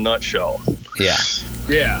deal in a nutshell. Yeah.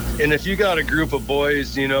 Yeah. And if you got a group of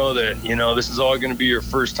boys, that, this is all going to be your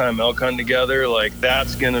first time elk hunting together, like,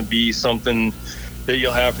 that's going to be something that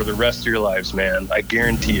you'll have for the rest of your lives, man. I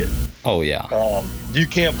guarantee it. Oh, yeah. You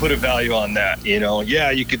can't put a value on that, Yeah,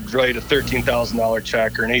 you could write a $13,000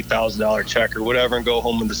 check or an $8,000 check or whatever and go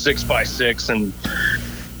home with a 6x6 and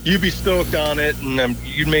you'd be stoked on it, and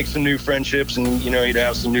you'd make some new friendships, and you'd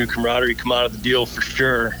have some new camaraderie come out of the deal for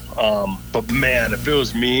sure. But man, if it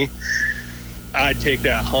was me, I'd take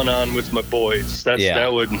that hunt on with my boys. That'd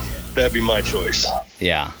be my choice.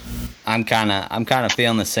 Yeah, I'm kind of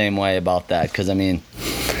feeling the same way about that, because I mean,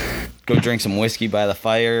 go drink some whiskey by the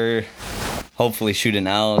fire, hopefully shoot an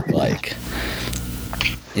elk, like,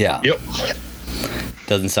 yeah. Yep.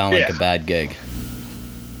 Doesn't sound like a bad gig.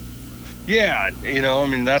 Yeah, I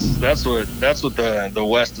mean, that's what the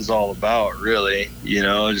West is all about, really.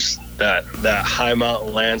 Just that high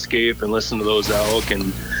mountain landscape and listen to those elk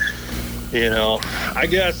and You know, I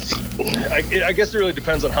guess it really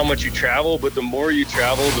depends on how much you travel, but the more you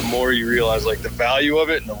travel, the more you realize like the value of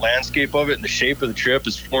it and the landscape of it and the shape of the trip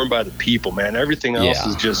is formed by the people, man. Everything else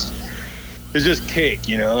is just cake,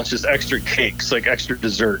 you know. It's just extra cake. It's like extra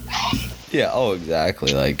dessert. Yeah, oh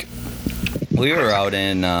exactly. Like we were out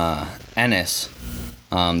in Ennis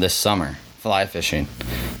this summer fly fishing.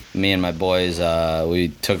 Me and my boys, we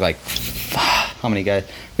took like how many guys?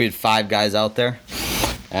 We had 5 guys out there.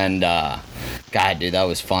 And, God, dude, that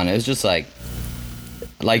was fun. It was just like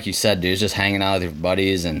you said, dude, it's just hanging out with your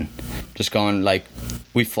buddies and just going, like,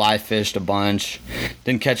 we fly fished a bunch.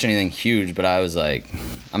 Didn't catch anything huge, but I was like,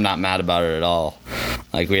 I'm not mad about it at all.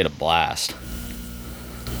 Like, we had a blast.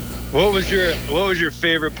 What was your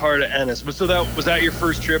favorite part of Ennis? So was that your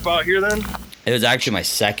first trip out here then? It was actually my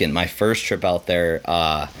second. My first trip out there,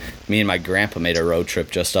 me and my grandpa made a road trip,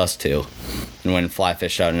 just us two, and went and fly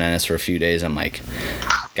fished out in Ennis for a few days. I'm like,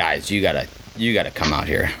 guys, you gotta come out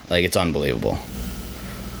here. Like, it's unbelievable.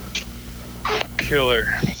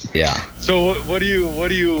 Killer. Yeah. So what do you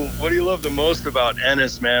love the most about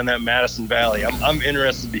Ennis, man? That Madison Valley. I'm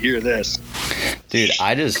interested to hear this. Dude,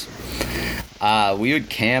 I just we would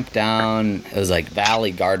camp down. It was like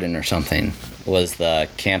Valley Garden or something was the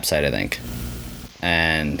campsite, I think.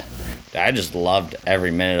 And I just loved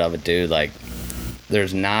every minute of it, dude. Like,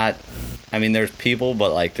 there's people,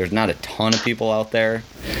 but like there's not a ton of people out there.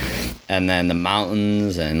 And then the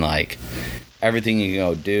mountains and like everything you can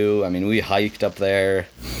go do. I mean, we hiked up there,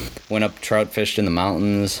 went up trout fished in the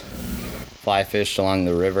mountains, fly fished along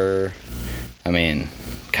the river. I mean,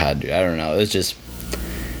 God, dude, I don't know. It's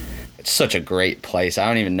such a great place. I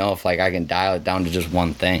don't even know if like I can dial it down to just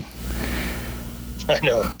one thing. I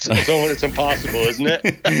know. It's impossible, isn't it?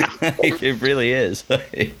 It really is. But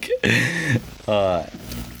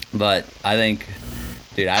I think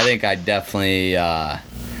I definitely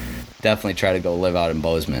try to go live out in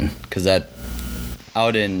Bozeman, because that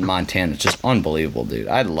out in Montana is just unbelievable, dude.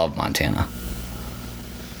 I love Montana.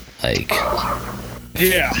 Like,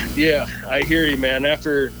 yeah, I hear you, man.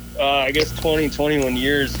 After I guess 21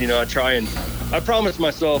 years, you know, I promised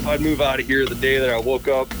myself I'd move out of here the day that I woke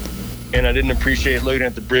up and I didn't appreciate looking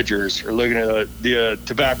at the Bridgers or looking at the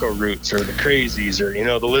tobacco roots or the crazies, or, you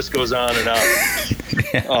know, the list goes on and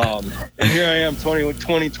on. And here I am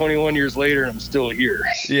 21 years later, and I'm still here.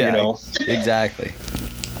 Yeah, you know? Exactly.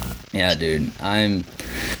 Yeah, dude, I'm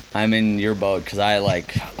in your boat, because I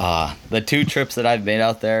like the 2 trips that I've made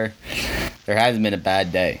out there. There hasn't been a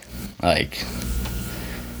bad day. Like,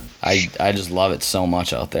 I just love it so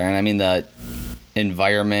much out there, and I mean the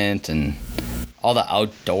environment and all the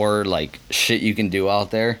outdoor like shit you can do out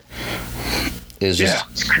there is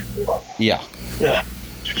just yeah.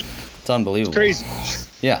 It's unbelievable. It's crazy.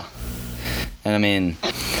 Yeah. And I mean,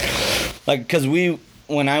 like, because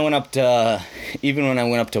when I went up to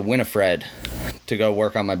Winifred to go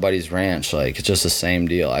work on my buddy's ranch, like, it's just the same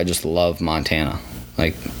deal. I just love Montana.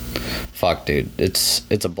 Like, fuck, dude, it's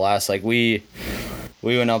a blast. Like, we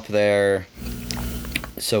went up there.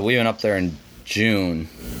 So we went up there in June.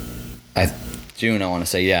 I want to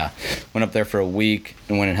say, yeah. Went up there for a week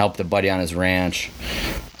and went and helped a buddy on his ranch.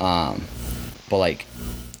 But like,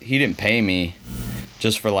 he didn't pay me,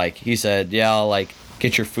 just for like, he said, yeah, I'll like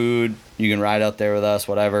get your food. You can ride out there with us,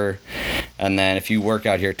 whatever. And then if you work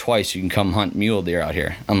out here twice, you can come hunt mule deer out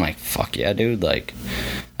here. I'm like, fuck yeah, dude. Like,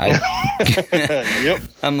 Yep.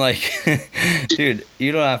 I'm like, dude,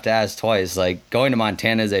 you don't have to ask twice. Like, going to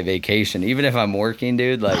Montana is a vacation. Even if I'm working,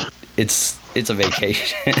 dude, like, it's a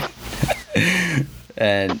vacation.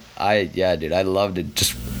 And I loved it.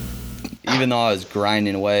 Just, even though I was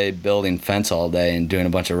grinding away, building fence all day and doing a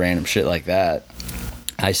bunch of random shit like that,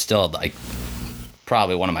 I still, like,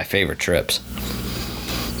 probably one of my favorite trips.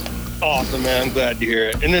 Awesome, man. I'm glad to hear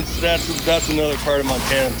it. And that's another part of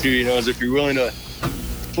Montana too, you know, is if you're willing to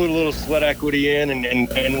put a little sweat equity in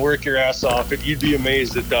and work your ass off, you'd be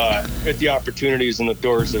amazed at the opportunities and the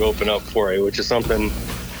doors that open up for you, which is something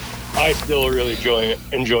I still really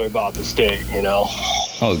enjoy about the state, you know.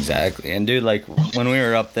 Oh, exactly. And dude, like, when we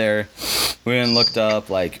were up there, we went and looked up,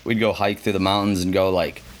 like, we'd go hike through the mountains and go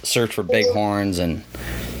like search for bighorns, and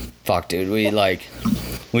fuck, dude,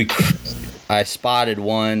 I spotted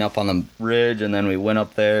one up on the ridge, and then we went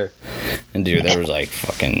up there, and dude, there was like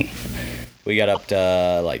we got up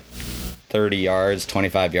to like 30 yards,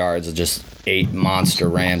 25 yards of just 8 monster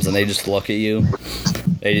rams, and they just look at you.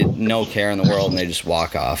 They did no care in the world, and they just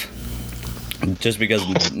walk off. Just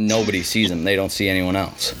because nobody sees them, they don't see anyone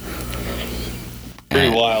else.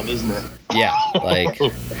 Pretty wild, isn't it? Yeah, like,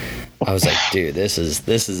 I was like, dude, this is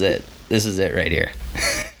it. This is it right here.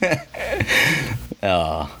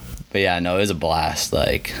 But yeah, no, it was a blast.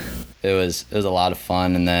 Like, it was a lot of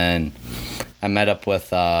fun. And then I met up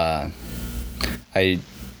with I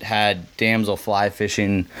had Damsel Fly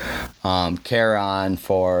Fishing Kara on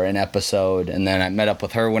for an episode, and then I met up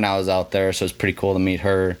with her when I was out there, so it was pretty cool to meet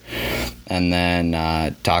her. And then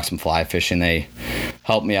talk some fly fishing. They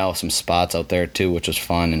helped me out with some spots out there too, which was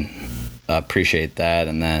fun, and appreciate that.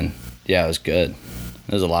 And then yeah, it was good.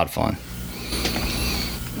 It was a lot of fun.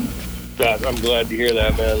 I'm glad to hear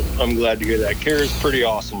that, man. I'm glad to hear that. Kara's pretty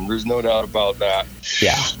awesome. There's no doubt about that.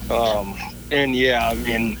 Yeah. And yeah, I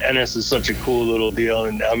mean, Ennis is such a cool little deal.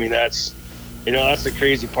 And I mean, that's the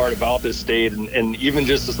crazy part about this state, and even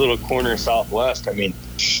just this little corner of Southwest. I mean,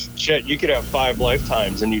 shit, you could have 5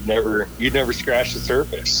 lifetimes and you'd never scratch the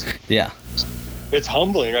surface. Yeah. It's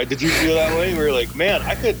humbling, right? Did you feel that way? We were like, man,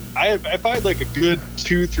 if I had like a good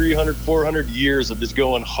 200, 300, 400 years of just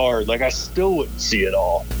going hard, like I still wouldn't see it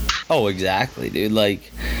all. Oh, exactly, dude.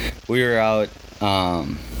 Like, we were out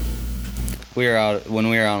when we were out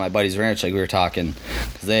on my buddy's ranch. Like, we were talking,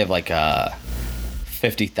 because they have like a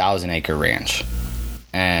 50,000 acre ranch,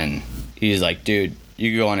 and he's like, dude,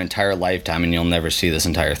 you could go an entire lifetime and you'll never see this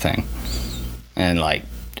entire thing. And like,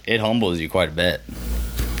 it humbles you quite a bit.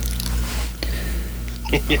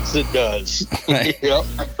 Yes, it does. Yep.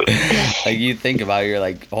 Like, you think about it, you're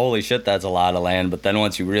like, holy shit, that's a lot of land. But then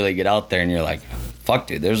once you really get out there and you're like, fuck,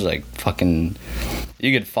 dude, there's like fucking,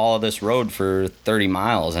 you could follow this road for 30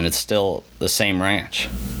 miles and it's still the same ranch.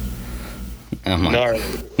 And I'm like,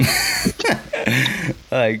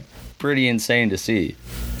 like, pretty insane to see.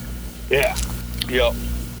 Yeah. Yep.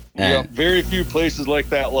 Yep. Very few places like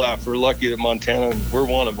that left. We're lucky that Montana, we're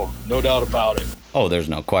one of them. No doubt about it. Oh, there's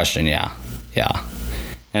no question. Yeah. Yeah.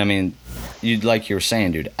 And I mean, like you were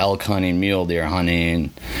saying, dude, elk hunting, mule deer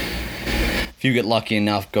hunting. If you get lucky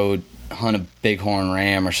enough, go hunt a bighorn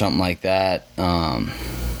ram or something like that. And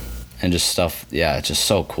just stuff. Yeah, it's just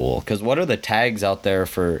so cool. Because what are the tags out there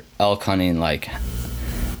for elk hunting? Like,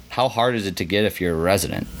 how hard is it to get if you're a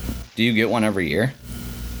resident? Do you get one every year?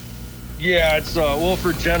 Yeah, it's well,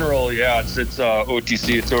 for general, yeah, it's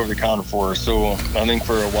OTC, it's over the counter for us. So I think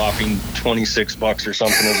for a whopping $26 or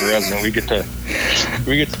something as a resident, we get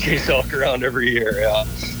to chase elk around every year. Yeah.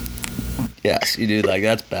 Yes, you do. Like,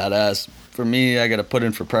 that's badass. For me, I gotta put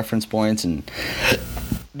in for preference points and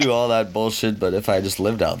do all that bullshit. But if I just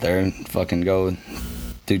lived out there and fucking go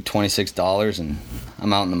do $26 and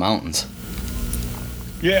I'm out in the mountains.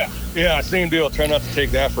 Yeah, same deal. Try not to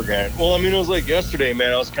take that for granted. Well, I mean, it was like yesterday,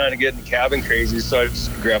 man. I was kind of getting cabin crazy, so I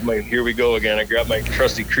just grabbed here we go again. I grabbed my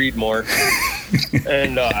trusty Creedmoor,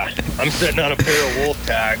 and I'm setting on a pair of wolf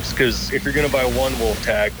tags, because if you're going to buy one wolf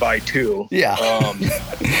tag, buy 2. Yeah. I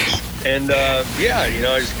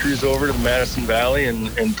just cruise over to the Madison Valley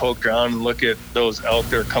and poke around and look at those elk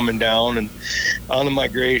that are coming down and on the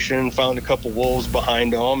migration. Found a couple wolves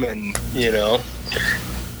behind them, and,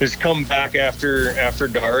 just come back after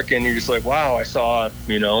dark, and you're just like, wow, I saw,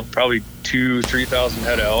 probably 2,000-3,000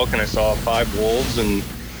 head of elk, and I saw 5 wolves, and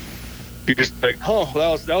you're just like, oh,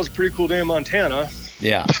 that was a pretty cool day in Montana.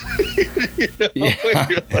 Yeah. Yeah.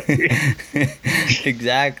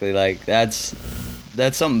 Exactly. Like, that's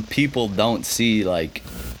something people don't see, like,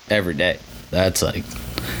 every day. That's like,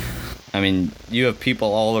 I mean, you have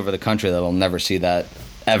people all over the country that will never see that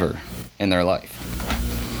ever in their life.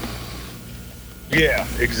 Yeah,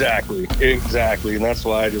 exactly. And that's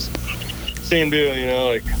why same deal,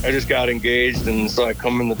 like, I just got engaged, and so I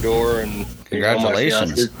come in the door, and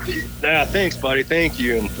congratulations. Yeah, thanks, buddy. Thank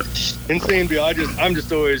you. And same deal. I'm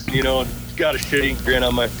just always, got a shitty grin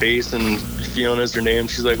on my face, and Fiona's her name.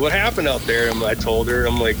 She's like, what happened out there? And I told her,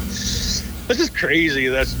 I'm like, that's just crazy.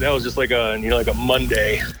 That was just like a, like a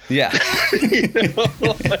Monday. Yeah.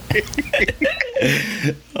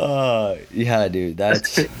 Yeah, dude,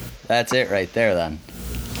 that's it right there then.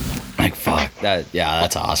 Like, fuck that. Yeah,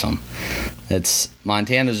 that's awesome.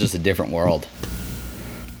 Montana's just a different world.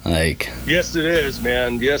 Like, yes it is,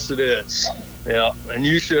 man. Yes it is. Yeah. And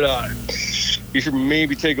you should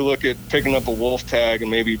maybe take a look at picking up a wolf tag and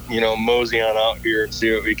maybe, mosey on out here and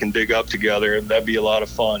see what we can dig up together. That'd be a lot of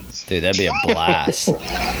fun. Dude, that'd be a blast.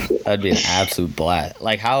 That'd be an absolute blast.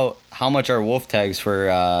 Like, how much are wolf tags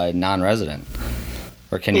for non-resident?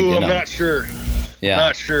 Or can you get them? I'm not sure. Yeah.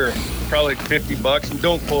 Not sure. Probably $50.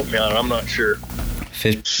 Don't quote me on it. I'm not sure.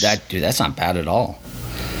 That's not bad at all.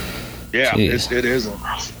 Yeah, it isn't.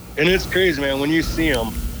 And it's crazy, man, when you see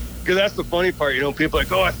them. Because that's the funny part, people are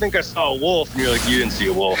like, oh, I think I saw a wolf. And you're like, you didn't see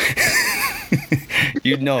a wolf.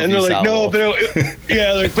 You'd know. And they're like, no, but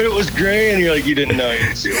it was gray. And you're like, you didn't know. You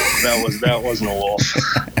didn't see a wolf. That wasn't a wolf.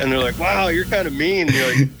 And they're like, wow, you're kind of mean. And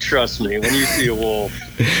you're like, trust me, when you see a wolf,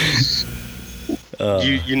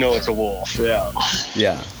 you know it's a wolf. Yeah.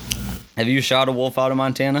 Yeah. Have you shot a wolf out of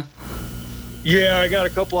Montana? Yeah, I got a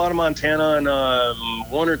couple out of Montana and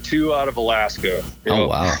 1 or 2 out of Alaska. Oh,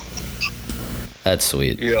 wow. That's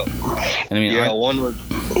sweet. Yeah. And I mean, yeah, one was.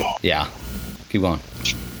 Yeah. Keep going.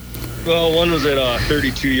 Well, one was at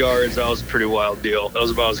 32 yards. That was a pretty wild deal. That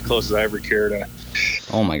was about as close as I ever cared to.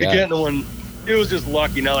 Oh my God. Getting the one, it was just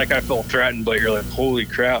lucky. Not like I felt threatened, but you're like, holy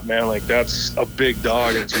crap, man! Like that's a big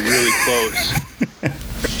dog. And it's really close.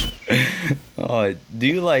 Oh, do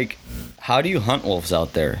you like? How do you hunt wolves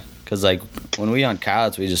out there? Because like when we hunt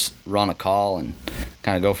coyotes, we just run a call and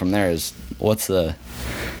kind of go from there.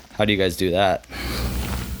 How do you guys do that?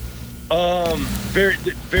 Very,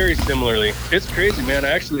 very similarly. It's crazy, man.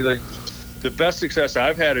 Actually, like the best success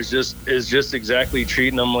I've had is just exactly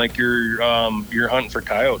treating them like you're hunting for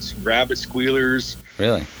coyotes, rabbit squealers.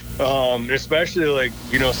 Really? Especially like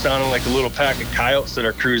sounding like a little pack of coyotes that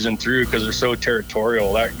are cruising through because they're so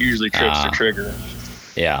territorial. That usually trips the trigger.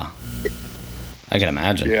 Yeah, I can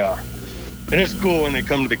imagine. Yeah, and it's cool when they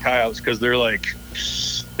come to the coyotes because they're like.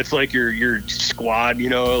 It's like your squad,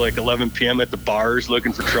 like 11 p.m. at the bars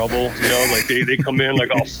looking for trouble, like they come in like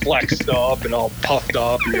all flexed up and all puffed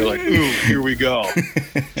up and you're like, ooh, here we go.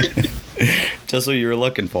 Just what you were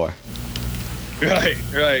looking for. Right.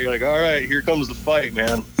 You're like, all right, here comes the fight,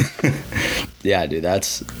 man. Yeah, dude,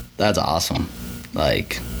 that's awesome.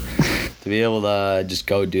 Like, to be able to just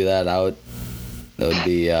go do that out, that would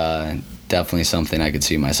be definitely something I could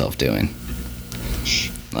see myself doing.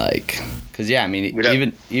 Like... Cause yeah, I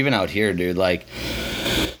mean, even out here, dude, like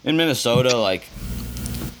in Minnesota, like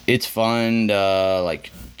it's fun to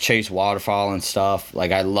like chase waterfowl and stuff.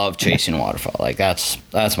 Like I love chasing waterfowl. Like that's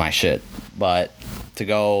my shit. But to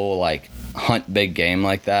go like hunt big game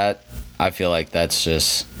like that, I feel like that'd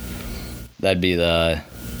be the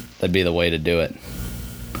way to do it.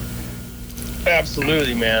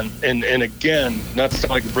 Absolutely, man. And again, not to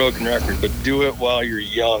sound like a broken record, but do it while you're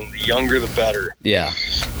young. The younger, the better. Yeah.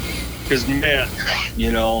 Because, man,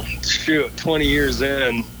 20 years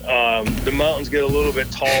in, the mountains get a little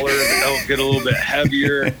bit taller, the elk get a little bit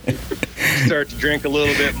heavier, start to drink a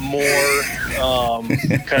little bit more,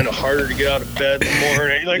 kind of harder to get out of bed in the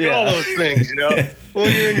morning, like all those things,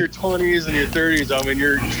 When you're in your 20s and your 30s, I mean,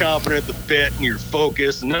 you're chomping at the bit and you're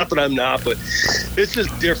focused. And not that I'm not, but it's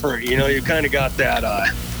just different, You kind of got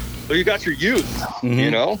that, you got your youth,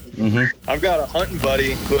 Mm-hmm. I've got a hunting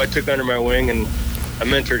buddy who I took under my wing and I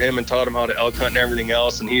mentored him and taught him how to elk hunt and everything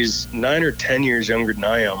else, and he's 9 or 10 years younger than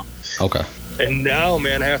I am. Okay. And now,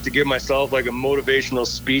 man, I have to give myself like a motivational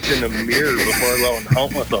speech in the mirror before I go and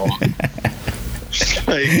hunt with him.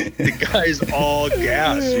 Like, the guy's all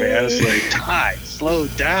gas, man. It's like, Ty, slow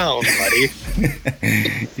down, buddy.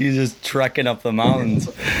 He's just trekking up the mountains.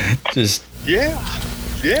 Yeah.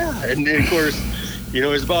 And of course,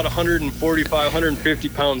 he's about 145, 150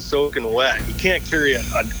 pounds soaking wet. He can't carry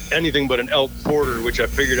anything but an elk quarter, which I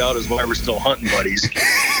figured out is why we're still hunting buddies.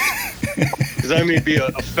 Because I may be a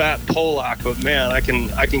fat Polak, but man, I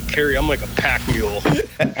can carry. I'm like a pack mule.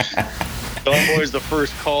 So I'm always the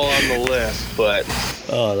first call on the list. But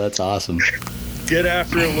oh, that's awesome. Get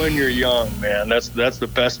after it when you're young, man. That's the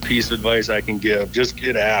best piece of advice I can give. Just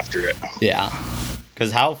get after it. Yeah.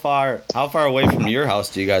 Because how far away from your house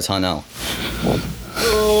do you guys hunt elk?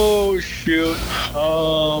 Oh, shoot.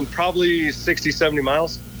 Probably 60, 70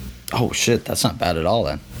 miles. Oh, shit. That's not bad at all,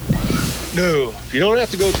 then. No. You don't have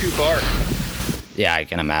to go too far. Yeah, I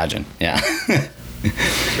can imagine. Yeah.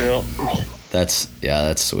 Yeah. That's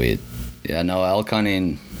sweet. Yeah, no, elk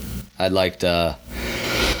hunting, I'd like to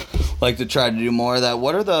try to do more of that.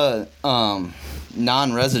 What are the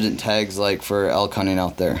non-resident tags like for elk hunting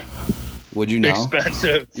out there? Would you know?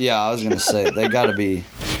 Expensive. Yeah, I was going to say, they got to be...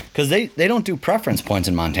 Because they don't do preference points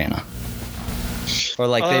in Montana. Or,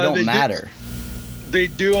 like, they don't matter. They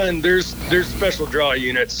do, and there's special draw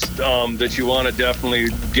units that you want to definitely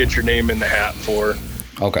get your name in the hat for.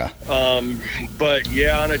 Okay. But,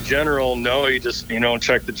 yeah, on a general, no, you just,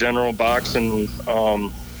 check the general box and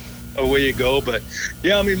away you go. But,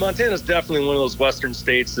 yeah, I mean, Montana's definitely one of those western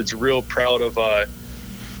states that's real proud of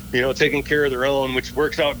taking care of their own, which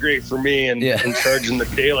works out great for me, and charging the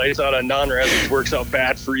daylights out on non-residents works out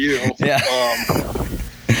bad for you. Yeah.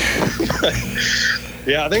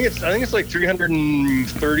 Yeah, I think it's like $330,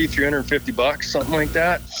 $350, something like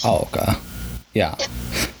that. Oh, okay. Yeah,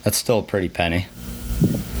 that's still a pretty penny.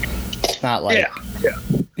 It's not like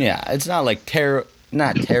it's not like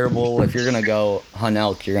not terrible. If you're gonna go hunt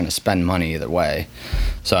elk, you're gonna spend money either way.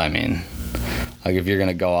 So I mean, like if you're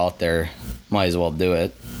gonna go out there, might as well do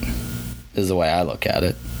it. Is the way I look at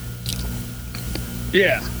it.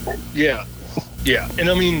 Yeah. Yeah, and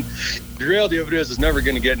I mean, the reality of it is, it's never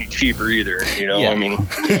going to get any cheaper either. You know, I mean,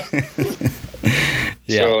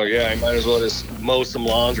 yeah. So yeah, I might as well just mow some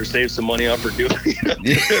lawns or save some money up or do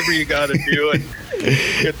whatever you got to do and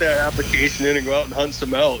get that application in and go out and hunt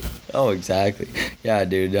some elk. Oh, exactly. Yeah,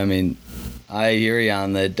 dude. I mean, I hear you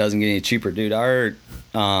on that. It doesn't get any cheaper, dude. Our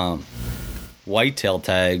whitetail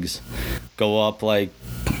tags go up like,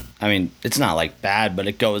 I mean, it's not like bad, but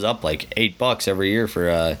it goes up like $8 every year for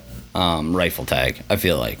a rifle tag, I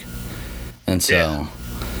feel like. And so, yeah.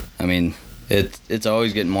 I mean, it's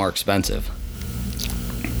always getting more expensive.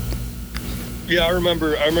 Yeah, I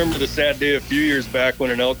remember the sad day a few years back when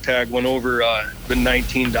an elk tag went over the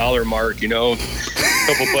 $19 mark. You know, a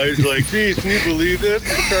couple buddies were like, "Geez, can you believe this?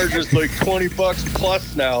 They charge us like $20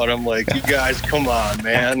 plus now," and I'm like, "You guys, come on,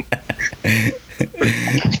 man."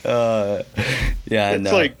 Yeah,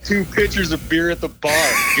 it's like 2 pitchers of beer at the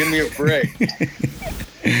bar. Give me a break.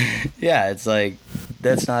 Yeah, it's like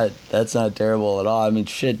that's not terrible at all. I mean,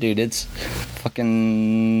 shit, dude, it's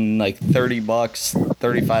fucking like $30,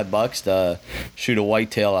 $35 to shoot a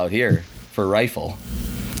whitetail out here for a rifle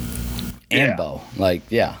and bow. Like,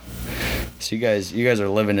 yeah. So you guys are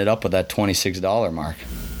living it up with that $26 mark.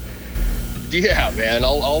 Yeah, man.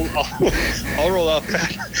 I'll roll out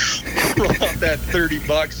that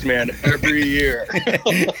 $30, man, every year.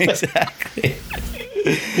 Exactly.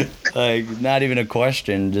 Like, not even a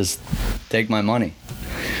question. Just take my money.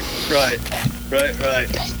 Right.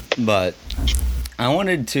 But I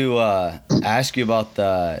wanted to ask you about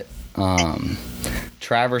the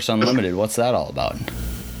Traverse Unlimited. What's that all about?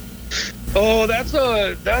 Oh, that's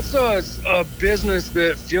a business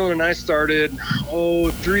that Phelan and I started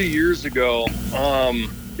 3 years ago.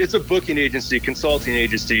 It's a booking agency, consulting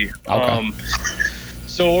agency. Okay.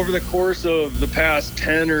 So over the course of the past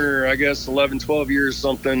 10 or I guess 11, 12 years,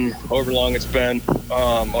 something, however long it's been,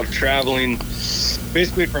 of traveling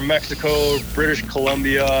basically from Mexico, British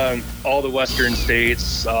Columbia, and all the western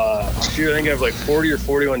states. I think I have like 40 or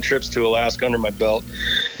 41 trips to Alaska under my belt.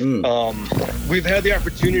 We've had the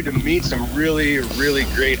opportunity to meet some really, really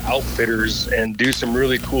great outfitters and do some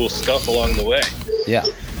really cool stuff along the way. Yeah.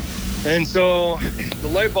 And so the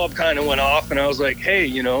light bulb kind of went off, and I was like, hey,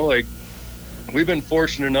 you know, like, we've been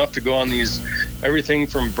fortunate enough to go on these everything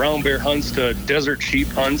from brown bear hunts to desert sheep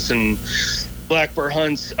hunts and black bear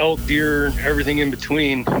hunts, elk, deer, everything in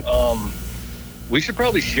between. We should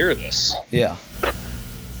probably share this. Yeah.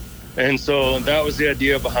 And so that was the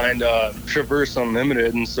idea behind Traverse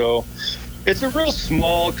Unlimited. And so it's a real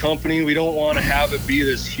small company. We don't want to have it be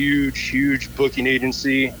this huge booking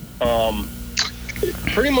agency.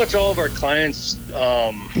 Pretty much all of our clients,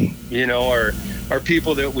 you know, are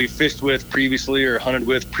people that we fished with previously or hunted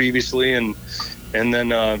with previously, and then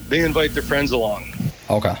they invite their friends along.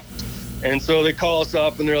 Okay. And so they call us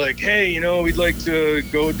up and they're like, hey, you know, we'd like to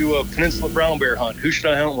go do a peninsula brown bear hunt. Who should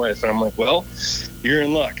I hunt with? And I'm like, well, you're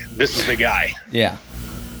in luck. This is the guy. Yeah.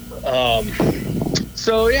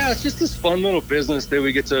 So yeah, it's just this fun little business that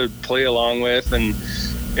we get to play along with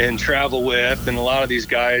and travel with, and a lot of these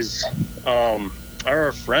guys are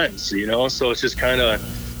our friends, you know. So it's just kind of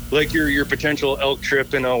like your potential elk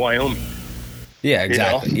trip in Wyoming. Yeah,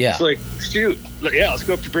 exactly. You know? Yeah. It's like, shoot, yeah, let's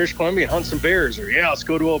go up to British Columbia and hunt some bears, or yeah, let's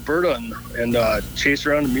go to Alberta and chase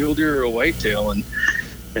around a mule deer or a whitetail, and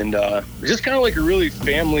just kind of like a really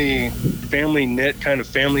family knit, kind of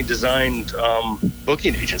family designed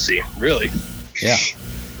booking agency, really. Yeah,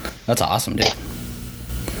 that's awesome, dude.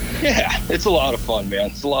 Yeah, it's a lot of fun, man.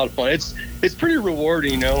 It's a lot of fun. It's pretty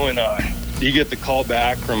rewarding, you know, and you get the call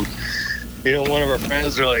back from, you know, one of our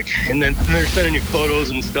friends. They're like, and then they're sending you photos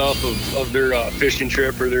and stuff of their fishing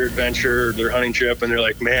trip or their adventure or their hunting trip, and they're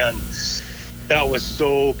like, man, that was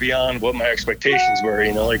so beyond what my expectations were,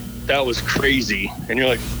 you know, like that was crazy. And you're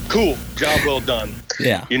like, cool, job well done.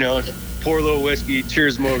 Yeah. You know, pour a little whiskey,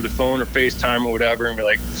 cheers them over the phone or FaceTime or whatever, and be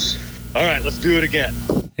like, all right, let's do it again.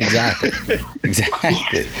 Exactly.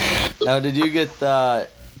 Exactly. Now, did you get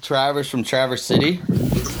Traverse from Traverse City?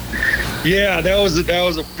 Yeah, that was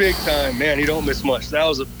a big time, man. You don't miss much. That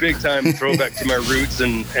was a big time throwback to my roots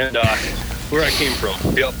and where I came from.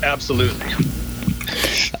 Yep, absolutely.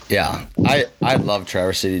 Yeah, I love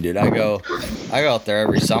Traverse City, dude. I go out there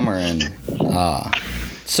every summer, and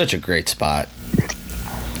it's such a great spot.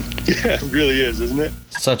 Yeah, it really is, isn't it?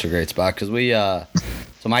 Such a great spot because we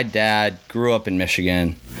so my dad grew up in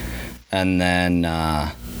Michigan, and then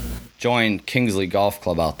joined Kingsley Golf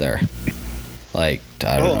Club out there. Like,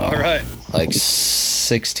 I don't know. All right. Like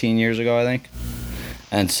 16 years ago, I think.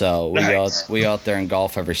 And so we go out there and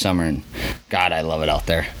golf every summer, and God, I love it out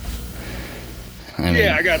there.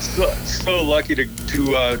 I got so lucky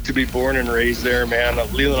to be born and raised there, man.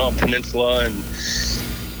 Leelanau Peninsula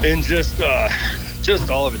and just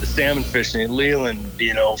all of it, the salmon fishing, Leland,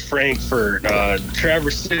 Frankfurt,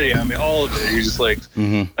 Traverse City. I mean, all of it. You're just like,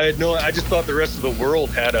 I just thought the rest of the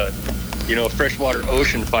world had a freshwater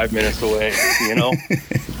ocean 5 minutes away,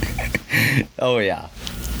 Oh yeah,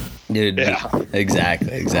 dude. Yeah.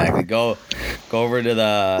 Exactly. Go over to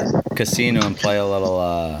the casino and play a little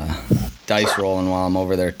dice rolling while I'm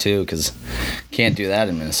over there too, because can't do that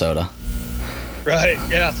in Minnesota. Right.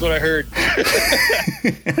 Yeah, that's what I heard.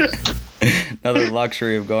 Another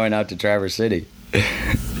luxury of going out to Traverse City.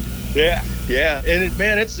 Yeah. And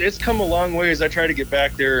it's come a long ways. I try to get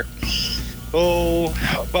back there,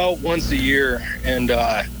 about once a year, and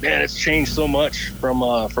it's changed so much from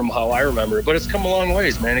how I remember it. But it's come a long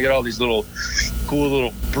ways, man. You got all these cool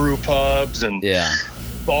little brew pubs and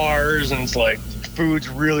bars, and it's like food's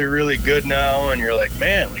really, really good now. And you're like,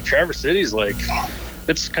 man, like Traverse City's like,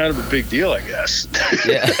 it's kind of a big deal, I guess.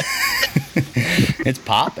 Yeah. It's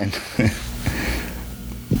popping.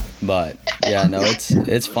 But yeah, no,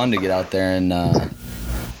 it's fun to get out there and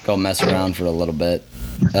go mess around for a little bit.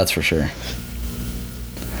 That's for sure.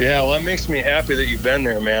 Yeah, well, it makes me happy that you've been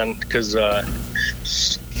there, man, because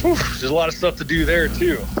there's a lot of stuff to do there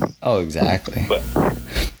too. Oh, exactly. But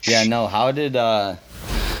yeah, no, how did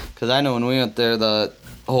because I know when we went there, the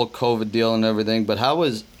whole COVID deal and everything, but how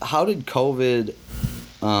did COVID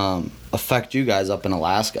affect you guys up in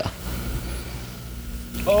Alaska?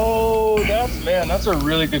 Oh, that's a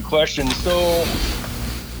really good question. So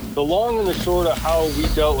the long and the short of how we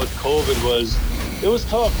dealt with COVID was, it was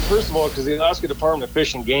tough, first of all, because the Alaska Department of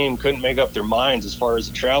Fish and Game couldn't make up their minds as far as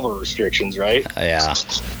the travel restrictions, right? Yeah.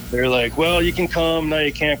 They're like, well, you can come, no,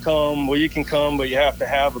 you can't come. Well, you can come, but you have to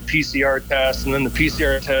have a PCR test, and then the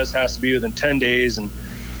PCR test has to be within 10 days. And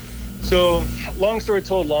so, long story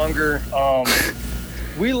told longer,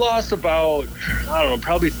 we lost about, I don't know,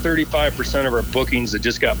 probably 35% of our bookings that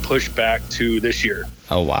just got pushed back to this year.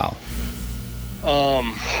 Oh, wow.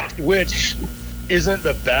 Which isn't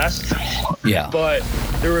the best. Yeah. But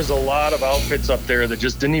there was a lot of outfits up there that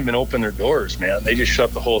just didn't even open their doors, man. They just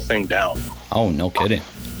shut the whole thing down. Oh, no kidding.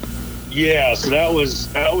 Yeah, so that was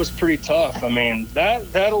pretty tough. I mean,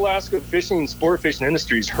 that Alaska sport fishing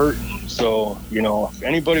industry is hurting. So, if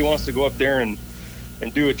anybody wants to go up there and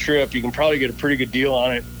do a trip, you can probably get a pretty good deal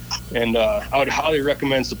on it. And I would highly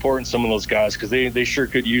recommend supporting some of those guys, because they sure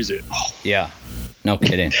could use it. Yeah, no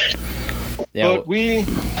kidding. Yeah, but we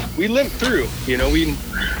lived through.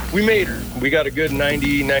 We made her. We got a good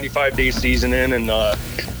 95 day season in, and no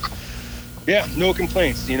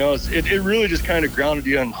complaints. It really just kind of grounded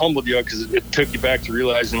you and humbled you, because it took you back to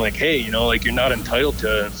realizing, like, hey, you're not entitled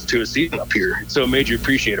to a season up here. So it made you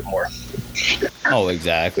appreciate it more. Oh,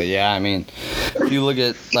 exactly. Yeah, I mean, if you look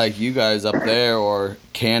at like you guys up there, or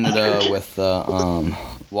Canada with the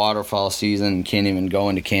waterfowl season, can't even go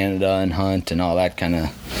into Canada and hunt and all that kind of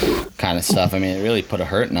stuff. I mean, it really put a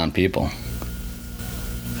hurting on people.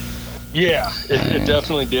 Yeah, it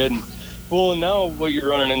definitely did. Well, now what you're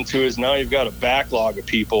running into is now you've got a backlog of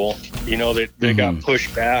people, that got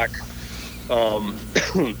pushed back.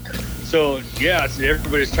 So yeah,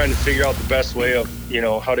 everybody's trying to figure out the best way of,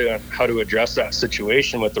 how to address that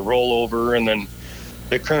situation with the rollover and then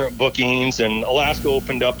the current bookings. And Alaska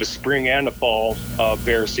opened up a spring and a fall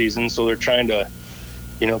bear season, so they're trying to,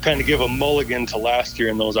 kind of give a mulligan to last year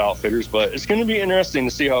in those outfitters. But it's going to be interesting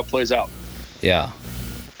to see how it plays out. Yeah,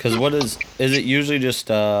 because is it usually just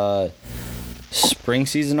spring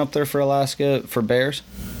season up there for Alaska for bears,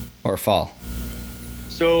 or fall?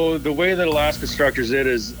 So the way that Alaska structures it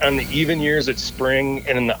is, on the even years it's spring,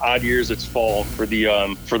 and in the odd years it's fall for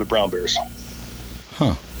the brown bears.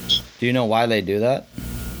 Huh. Do you know why they do that?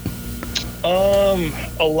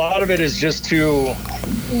 A lot of it is just to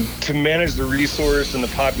manage the resource and the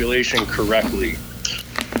population correctly.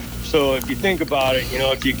 So if you think about it,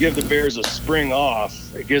 if you give the bears a spring off,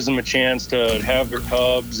 it gives them a chance to have their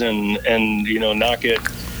cubs and not get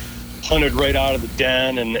hunted right out of the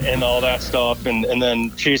den and all that stuff, and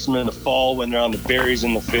then chase them in the fall when they're on the berries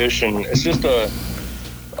and the fish. And it's just a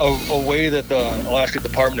way that the Alaska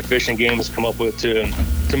Department of Fish and Game has come up with to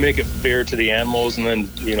make it fair to the animals, and then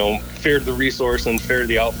fair to the resource and fair to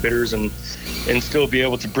the outfitters, and still be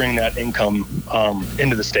able to bring that income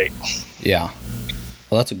into the state. Yeah,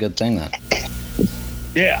 well, that's a good thing then.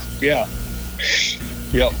 Yeah. Yep.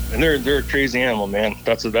 And they're a crazy animal, man.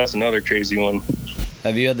 That's another crazy one.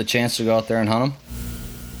 Have you had the chance to go out there and hunt them?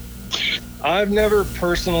 I've never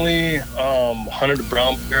personally hunted a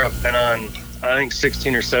brown bear. I've been on, I think,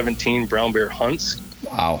 16 or 17 brown bear hunts.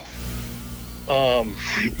 Wow.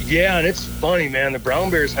 Yeah, and it's funny, man. The brown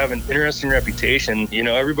bears have an interesting reputation. You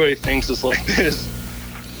know, everybody thinks it's like this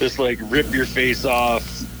like rip your face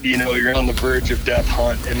off, you know, you're on the verge of death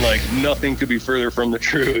hunt, and like nothing could be further from the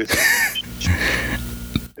truth.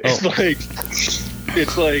 It's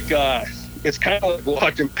it's kind of like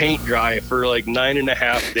watching paint dry for like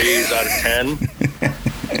 9.5 days out of 10.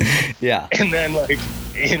 Yeah. And then, like,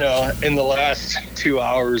 you know, in the last 2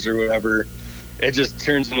 hours or whatever, it just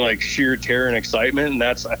turns into like sheer terror and excitement, and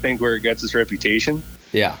that's, I think, where it gets its reputation.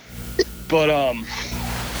 Yeah. But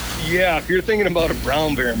yeah, if you're thinking about a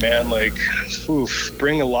brown bear, man, like, oof,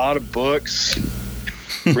 bring a lot of books,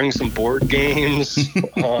 bring some board games.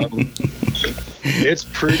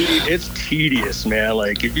 It's tedious, man.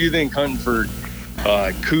 Like, if you think hunting for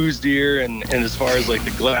coos deer and as far as like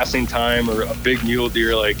the glassing time or a big mule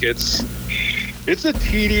deer, like it's a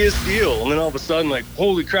tedious deal. And then all of a sudden, like,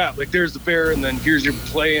 holy crap, like there's the bear, and then here's your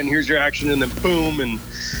play and here's your action, and then boom, and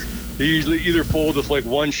they usually either fold with like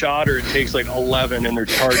one shot or it takes like 11 and they're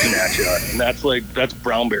charging at you. And that's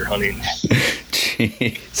brown bear hunting.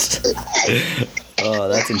 Jeez. Oh,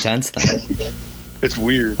 that's intense then. It's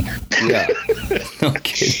weird. Yeah.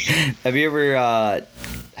 Okay. Have you ever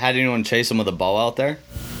had anyone chase them with a bow out there?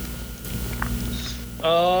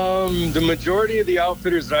 The majority of the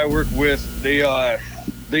outfitters that I work with, they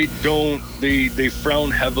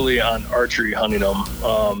frown heavily on archery hunting them.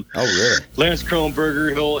 Oh, really? Lance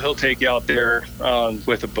Kronberger, he'll take you out there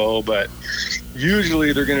with a bow, but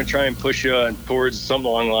usually they're going to try and push you towards something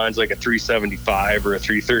along the lines like a 375 or a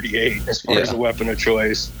 338 as far as a weapon of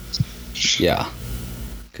choice. Yeah.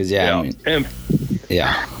 Because, I mean, and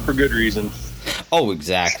for good reason. Oh,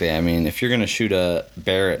 exactly. I mean, if you're going to shoot a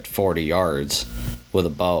bear at 40 yards with a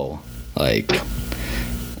bow, like,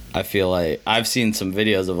 I feel like I've seen some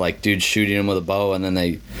videos of like dudes shooting him with a bow and then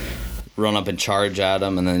they run up and charge at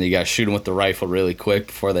him, and then you got to shoot him with the rifle really quick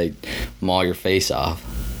before they maul your face off.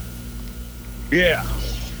 Yeah.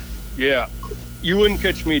 You wouldn't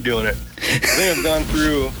catch me doing it. I think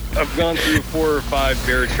I've gone through 4 or 5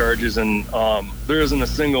 bear charges, and there isn't a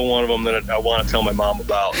single one of them that I want to tell my mom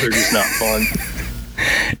about. They're just not fun.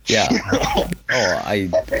 Yeah.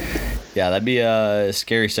 That'd be a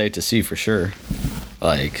scary sight to see for sure.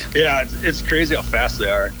 Like, yeah, it's crazy how fast they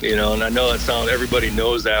are, you know, and I know everybody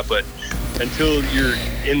knows that, but until you're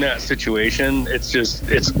in that situation, it's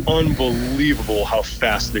unbelievable how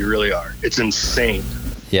fast they really are. It's insane.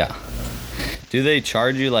 Yeah. Do they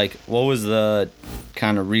charge you? Like, what was the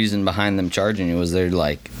kind of reason behind them charging you? Was there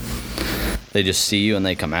like they just see you and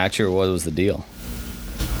they come at you, or what was the deal?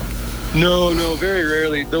 No, very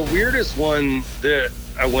rarely. The weirdest one that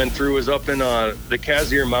I went through was up in the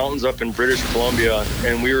Kazir Mountains up in British Columbia,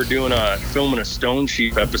 and we were filming a Stone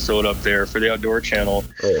Sheep episode up there for the Outdoor Channel.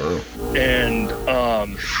 Oh. And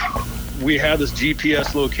we had this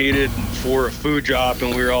GPS located for a food drop,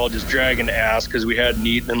 and we were all just dragging ass because we hadn't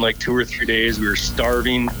eaten in like 2 or 3 days. We were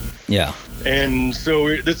starving. Yeah. And so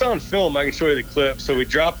it's on film. I can show you the clip. So we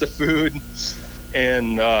dropped the food,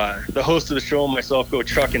 and the host of the show and myself go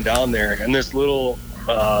trucking down there, and this little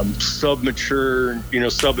sub-mature,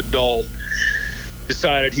 sub-adult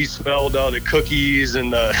decided he smelled the cookies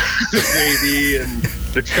and the gravy and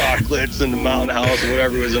the chocolates and the Mountain House and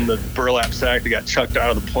whatever was in the burlap sack that got chucked out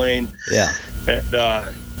of the plane. Yeah. And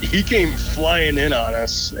he came flying in on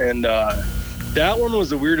us, and that one was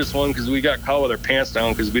the weirdest one because we got caught with our pants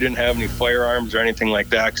down because we didn't have any firearms or anything like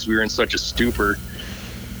that because we were in such a stupor.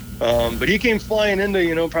 But he came flying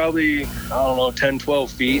into, probably, 10,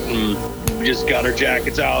 12 feet, and we just got our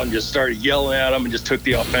jackets out and just started yelling at him and just took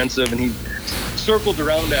the offensive, and he circled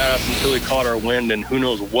around at us until he caught our wind, and who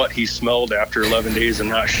knows what he smelled after 11 days of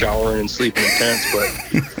not showering and sleeping in tents, but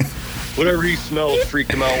whatever he smelled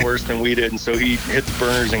freaked him out worse than we did, and so he hit the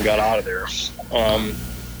burners and got out of there.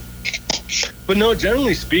 But no,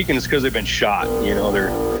 generally speaking, it's because they've been shot,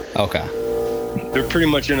 They're pretty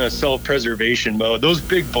much in a self-preservation mode. Those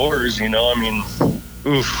big boars,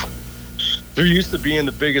 they're used to being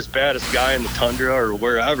the biggest, baddest guy in the tundra or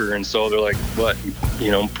wherever, and so they're like, what,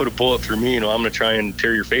 put a bullet through me, I'm going to try and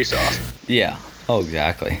tear your face off. Yeah. Oh,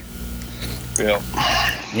 exactly. Yeah.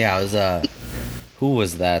 Yeah, it was, who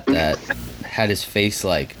was that had his face,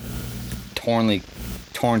 like, torn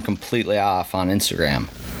completely off on Instagram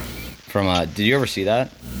from, did you ever see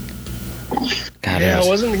that? God, yeah,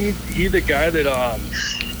 wasn't he the guy that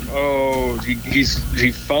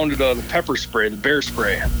he founded the pepper spray, the bear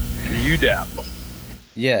spray, the UDAP.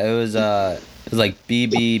 Yeah, it was like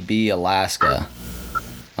BBB Alaska,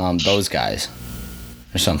 those guys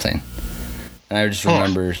or something. And I just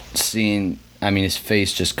remember seeing, his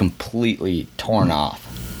face just completely torn off.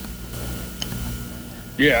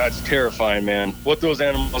 Yeah, it's terrifying, man. What those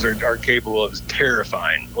animals are capable of is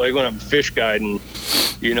terrifying. Like when I'm fish guiding,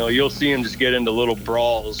 you know, you'll see them just get into little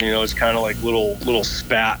brawls. You know, it's kind of like little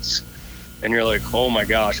spats, and you're like, oh my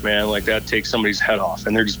gosh, man, like that takes somebody's head off,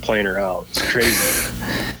 and they're just playing around. It's crazy.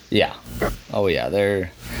 Yeah. Oh yeah,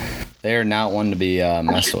 they're not one to be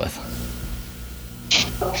messed with.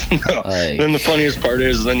 No. Then the funniest part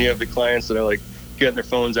is then you have the clients that are like getting their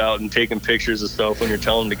phones out and taking pictures of stuff when you're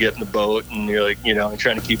telling them to get in the boat, and you're like, you know, and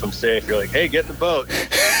trying to keep them safe. You're like, hey, get in the boat.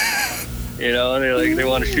 You know, and they're like, they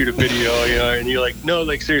want to shoot a video, you know, and you're like, no,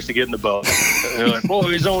 like seriously, get in the boat. And they're like, well,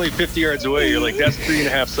 he's only 50 yards away. You're like, that's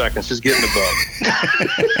 3.5 seconds. Just get in the boat.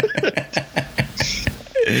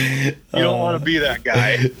 You don't want to be that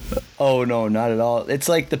guy. Oh no, not at all. It's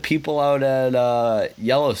like the people out at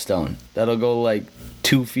Yellowstone that'll go like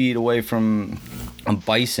 2 feet away from a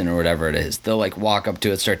bison or whatever it is. They'll like walk up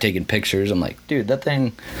to it, start taking pictures. I'm like, dude, that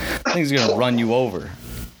thing's gonna run you over.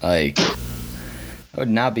 Like, I would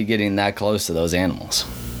not be getting that close to those animals.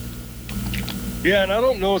 Yeah, and I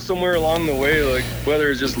don't know, somewhere along the way, like whether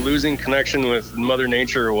it's just losing connection with Mother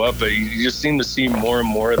Nature or what, but you just seem to see more and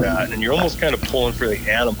more of that, and you're almost kind of pulling for the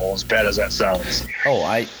animal, as bad as that sounds. Oh,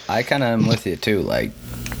 I kind of am with you too. Like,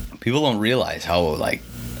 people don't realize how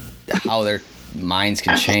their minds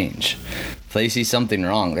can change. If they see something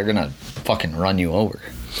wrong, they're gonna fucking run you over.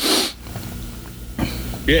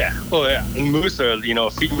 Yeah. Oh yeah. And moose are, you know,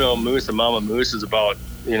 a female moose, a mama moose is about,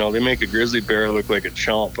 you know, they make a grizzly bear look like a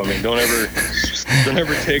chump. I mean, don't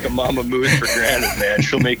ever take a mama moose for granted, man.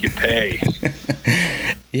 She'll make you pay.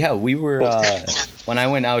 Yeah, we were when I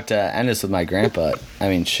went out to Ennis with my grandpa. I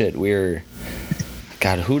mean, shit,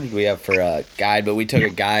 God, who did we have for a guide? But we took a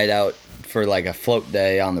guide out for like a float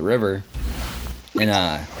day on the river,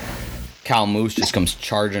 and cow moose just comes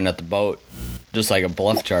charging at the boat, just like a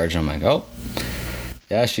bluff charge. I'm like, oh,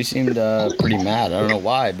 yeah, she seemed pretty mad. I don't know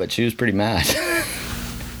why, but she was pretty mad.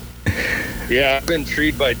 Yeah, I've been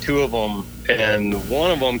treed by 2 of them, and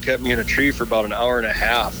one of them kept me in a tree for about an hour and a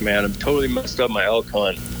half, man. I've totally messed up my elk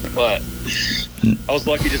hunt, but I was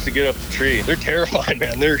lucky just to get up the tree. They're terrifying,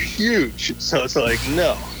 man. They're huge. So it's like,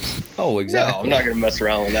 no. Oh, exactly. No, I'm not going to mess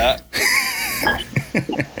around with that.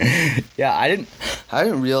 Yeah, I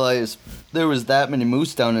didn't realize there was that many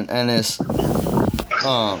moose down in Ennis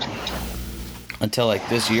until like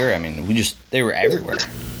this year. I mean, they were everywhere.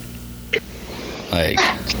 Like,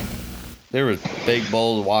 there was big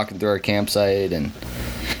bulls walking through our campsite, and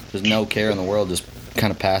there's no care in the world, just kind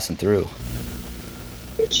of passing through.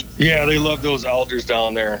 Yeah, they love those alders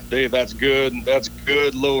down there. That's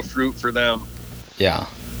good low fruit for them. Yeah.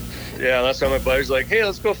 Yeah, that's why my buddy's like, hey,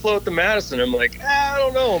 let's go float the Madison. I'm like, I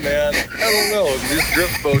don't know, man. I don't know. This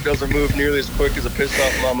drift boat doesn't move nearly as quick as a pissed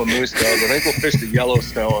off mama moose does. I think we'll fish the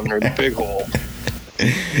Yellowstone or the Big Hole.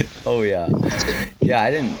 Oh, yeah. Yeah,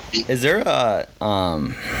 I didn't... Is there a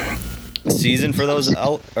season for those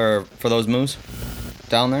or for those moose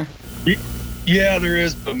down there? Yeah, there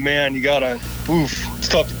is, but man, you gotta, it's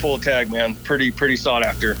tough to pull a tag, man. Pretty sought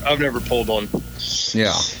after. I've never pulled one.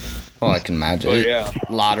 Yeah. Well, I can imagine. But yeah.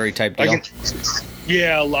 Lottery type deal.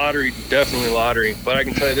 Yeah, lottery, definitely lottery. But I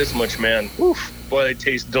can tell you this much, man. Boy, they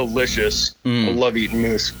taste delicious. I love eating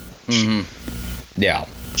moose. Mm-hmm. Yeah.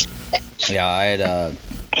 Yeah, I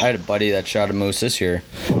had a buddy that shot a moose this year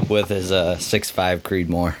with his 6.5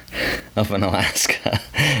 Creedmoor up in Alaska,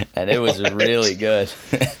 and it was really good.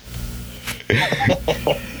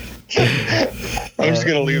 I'm just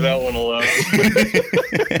gonna leave that one alone.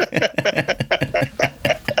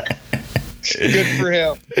 Good for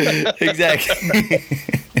him. Exactly.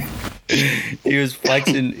 He was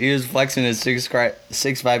flexing his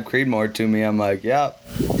 6.5 Creedmoor to me. I'm like, yeah,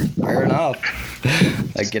 fair enough.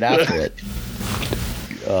 Like, get after it.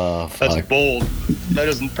 Oh, fuck. That's bold. That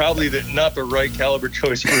is probably not the right caliber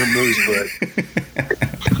choice for a moose, but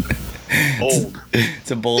bold.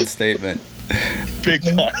 It's a bold statement. Big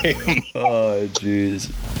time. Oh,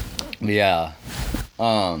 jeez. Yeah.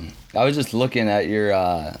 I was just looking at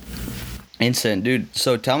your incident, dude.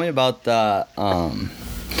 So tell me about the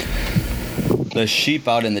sheep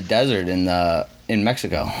out in the desert in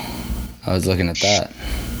Mexico. I was looking at that.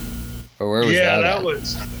 Or where was that? Yeah,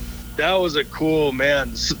 that was a cool,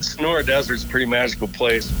 man. Sonora Desert's a pretty magical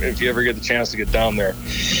place if you ever get the chance to get down there.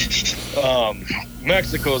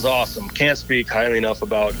 Mexico's awesome. Can't speak highly enough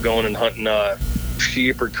about going and hunting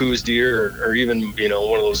sheep or Coues deer or even,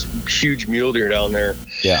 one of those huge mule deer down there.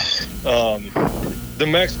 Yeah. The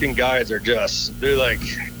Mexican guides are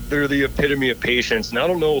they're the epitome of patience. And I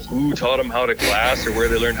don't know who taught them how to glass or where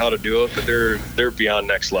they learned how to do it, but they're beyond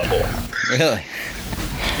next level. Really?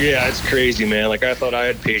 Yeah, it's crazy, man. Like, I thought I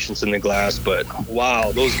had patience in the glass, but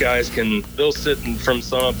wow, those guys they'll sit from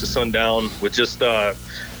sun up to sundown with just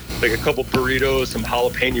like a couple burritos, some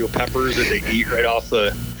jalapeno peppers that they eat right off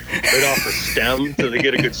the stem, so they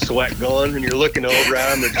get a good sweat going, and you're looking over at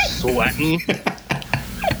them, they're just sweating.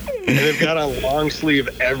 And they've got on long sleeve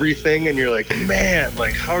everything, and you're like, man,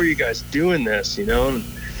 like, how are you guys doing this, you know?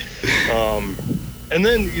 And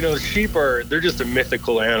then, you know, sheep they're just a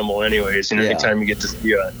mythical animal anyways. You know, anytime you get to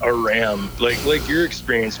see a ram, like your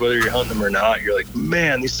experience, whether you're hunting them or not, you're like,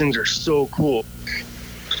 man, these things are so cool.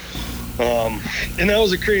 And that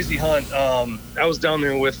was a crazy hunt. I was down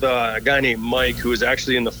there with a guy named Mike, who was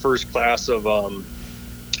actually in the first class of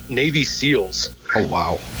Navy SEALs. Oh,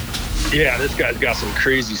 wow. Yeah, this guy's got some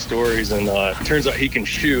crazy stories, and turns out he can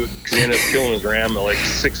shoot, because he ended up killing his ram at like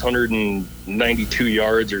 692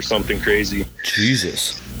 yards or something crazy.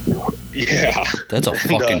 Jesus. Yeah. That's a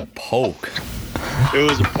fucking poke. It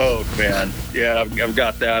was a poke, man. Yeah, I've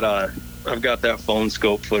got that. I've got that phone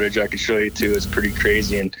scope footage I could show you too. It's pretty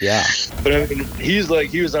crazy. And yeah, but I mean, he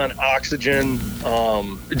was on oxygen,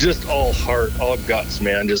 just all heart, all guts,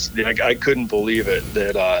 man. Just I couldn't believe it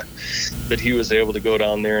that he was able to go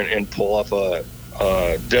down there and pull off a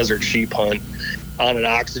desert sheep hunt on an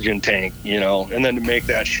oxygen tank, you know, and then to make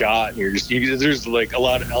that shot, and there's like a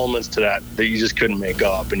lot of elements to that you just couldn't make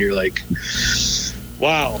up, and you're like,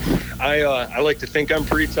 wow, I like to think I'm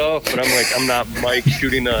pretty tough, but I'm not Mike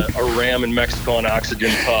shooting a ram in Mexico on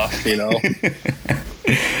oxygen tough, you know?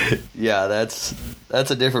 Yeah, that's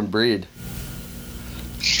a different breed.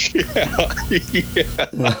 Yeah.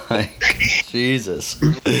 Jesus.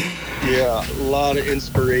 Yeah, a lot of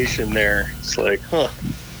inspiration there. It's like, huh.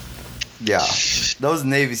 Yeah, those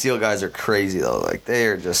Navy SEAL guys are crazy though. Like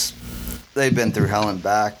they've been through hell and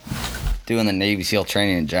back doing the Navy SEAL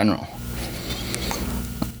training in general.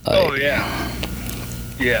 Oh yeah.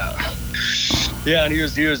 And he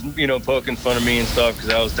was you know, poking fun of me and stuff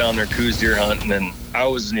because I was down there Coues deer hunting, and I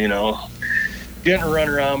was, you know, getting run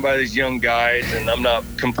around by these young guys, and I'm not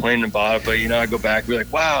complaining about it, but you know, I go back and be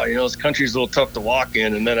like, wow, you know, this country's a little tough to walk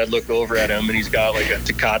in, and then I'd look over at him and he's got like a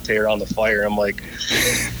Tecate around the fire. I'm like,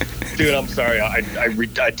 dude, I'm sorry,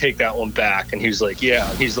 I take that one back. And he's like,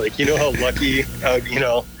 yeah. He's like, you know how lucky, you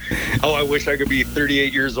know, how I wish I could be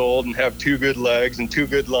 38 years old and have 2 good legs and 2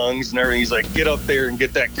 good lungs and everything. He's like, get up there and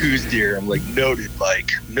get that Coues deer. I'm like, noted,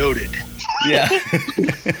 Mike, noted. Yeah.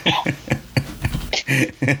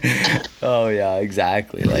 Oh yeah,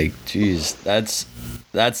 exactly. Like, geez, that's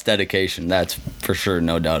dedication. That's for sure,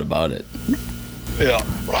 no doubt about it. Yeah.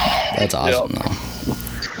 That's awesome though.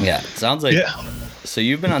 Yeah, sounds like. Yeah. So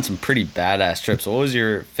you've been on some pretty badass trips. What was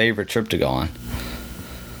your favorite trip to go on?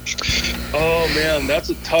 Oh man, that's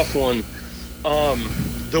a tough one.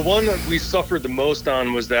 The one that we suffered the most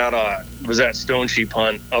on was that stone sheep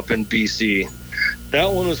hunt up in BC. That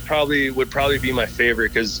one would probably be my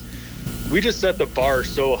favorite because we just set the bar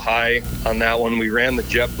so high on that one. We ran the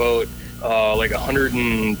jet boat like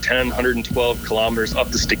 110, 112 kilometers up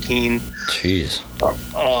the Stikine. Jeez.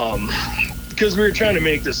 Because we were trying to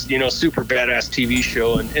make this, you know, super badass TV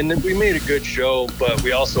show, and we made a good show, but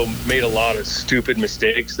we also made a lot of stupid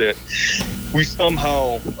mistakes that we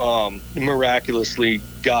somehow miraculously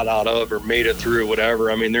got out of or made it through,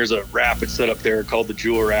 whatever. I mean, there's a rapid set up there called the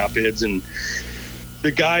Jewel Rapids, and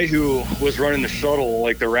the guy who was running the shuttle,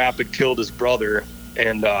 like the rapid, killed his brother,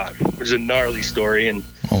 and which is a gnarly story. And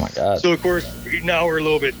oh my god! So of course now we're a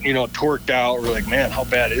little bit, you know, torqued out. We're like, man, how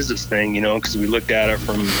bad is this thing? You know, because we looked at it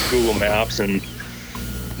from Google Maps, and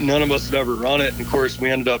none of us had ever run it. And of course, we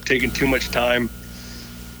ended up taking too much time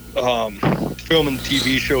filming the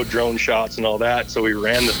TV show, drone shots, and all that. So we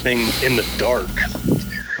ran the thing in the dark.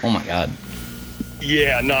 Oh my god!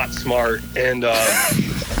 Yeah, not smart. And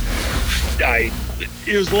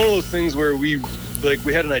it was one of those things where we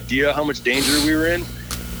had an idea how much danger we were in,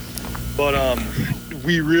 but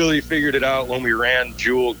we really figured it out when we ran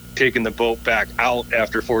Jewel taking the boat back out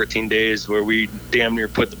after 14 days, where we damn near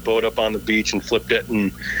put the boat up on the beach and flipped it,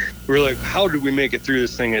 and we were like, how did we make it through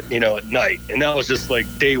this thing at night? And that was just like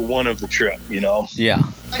day one of the trip, you know? Yeah.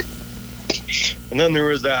 And then there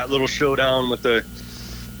was that little showdown with the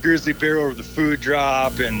grizzly bear over the food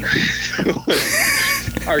drop, and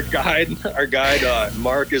our guide,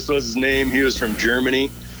 Marcus was his name. He was from Germany,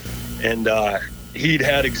 and he'd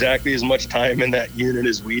had exactly as much time in that unit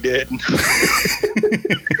as we did.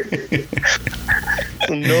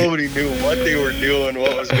 So nobody knew what they were doing,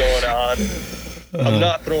 what was going on. I'm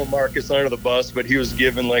not throwing Marcus under the bus, but he was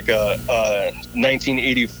given like a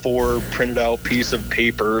 1984 printed out piece of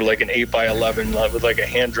paper, like an 8x11 with like a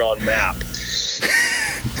hand-drawn map.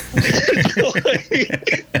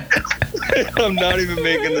 I'm not even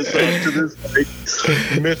making this up, to this like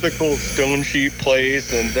mythical stone sheep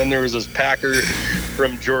place. And then there was this packer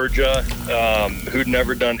from Georgia who'd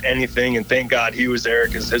never done anything, and thank God he was there,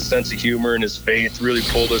 because his sense of humor and his faith really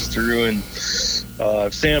pulled us through. And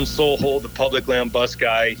Sam Solhold, the public land bus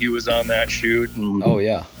guy, he was on that shoot. And Oh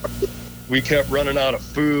yeah. we kept running out of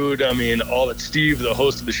food. I mean, all that Steve, the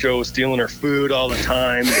host of the show, was stealing our food all the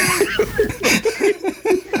time.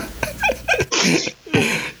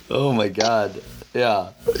 Oh my God.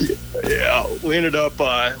 Yeah. Yeah, we ended up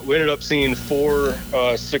seeing 4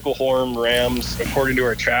 sickle horn rams. According to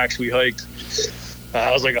our tracks, we hiked.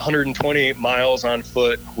 I was like 128 miles on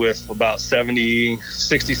foot with about 60,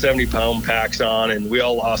 70 pound packs on, and we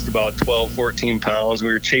all lost about 12, 14 pounds. We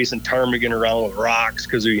were chasing ptarmigan around with rocks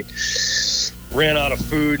because we ran out of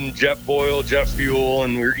food and jet fuel,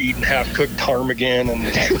 and we were eating half cooked ptarmigan. And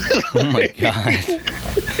Oh my God.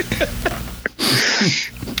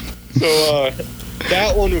 So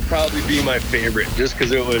that one would probably be my favorite, just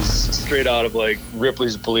because it was straight out of like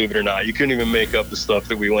Ripley's Believe It or Not. You couldn't even make up the stuff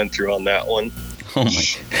that we went through on that one. Oh my.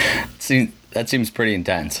 That seems pretty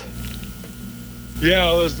intense.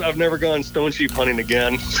 Yeah, I've never gone stone sheep hunting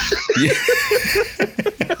again.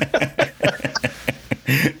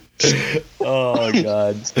 Oh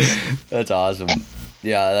God, that's awesome.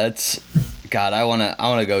 Yeah, that's God. I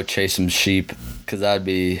wanna go chase some sheep, because that'd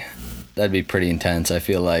be pretty intense. I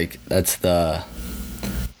feel like that's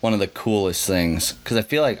one of the coolest things, because I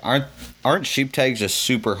feel like aren't sheep tags just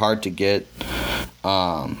super hard to get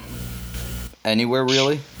anywhere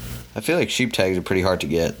really? I feel like sheep tags are pretty hard to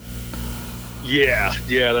get. Yeah,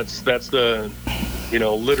 that's the,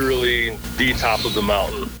 literally the top of the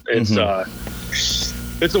mountain. It's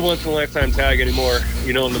it's a once in a lifetime tag anymore.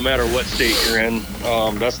 No matter what state you're in,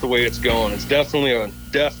 that's the way it's going. It's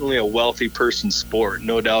definitely a wealthy person's sport,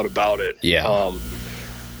 no doubt about it. Yeah.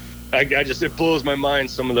 It blows my mind,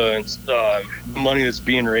 some of the money that's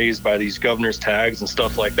being raised by these governor's tags and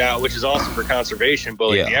stuff like that, which is awesome for conservation.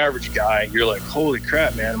 But the average guy, you're like, holy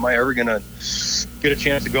crap, man, am I ever gonna get a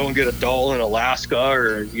chance to go and get a doll in Alaska,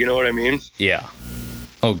 or you know what I mean? Yeah.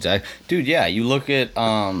 Oh, exactly. Dude, yeah, you look at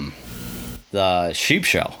the sheep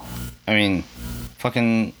show. I mean,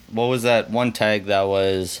 fucking, what was that one tag that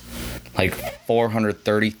was like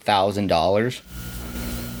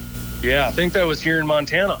 $430,000? Yeah, I think that was here in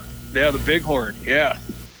Montana. Yeah, the bighorn. Yeah.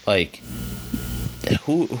 Like,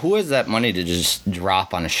 who has that money to just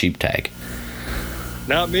drop on a sheep tag?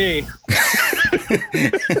 Not me.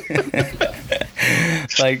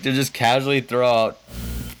 Like, to just casually throw out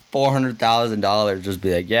 $400,000, just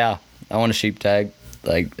be like, yeah, I want a sheep tag.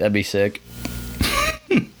 Like, that'd be sick.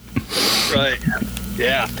 Right.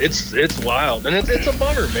 Yeah, it's wild, and it's a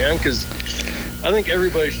bummer, man, because I think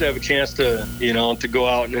everybody should have a chance to to go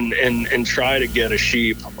out and try to get a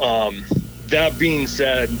sheep. That being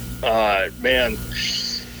said, man,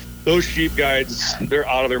 those sheep guides, they're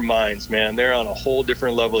out of their minds, man. They're on a whole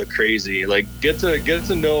different level of crazy. Like, get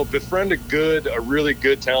to know, befriend a really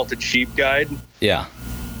good, talented sheep guide. Yeah.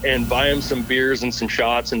 And buy them some beers and some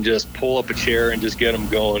shots, and just pull up a chair and just get them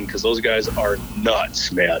going, because those guys are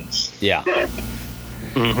nuts, man. Yeah.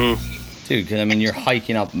 Dude, because I mean, you're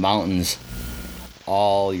hiking up mountains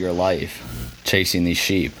all your life chasing these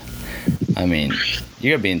sheep. I mean, you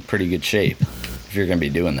gotta be in pretty good shape if you're gonna be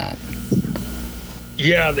doing that.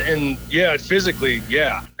 Yeah, and physically,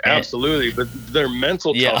 yeah, absolutely. But their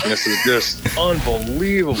mental toughness is just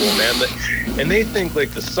unbelievable, man. And they think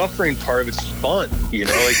like the suffering part of it's fun,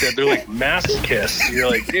 like they're like masochists. You're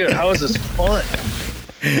like, dude, how is this fun?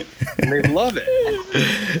 And they love it.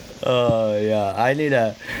 Oh yeah, I need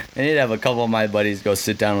to have a couple of my buddies go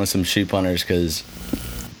sit down with some sheep hunters, because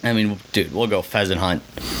I mean, dude, we'll go pheasant hunt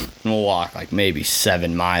and we'll walk like maybe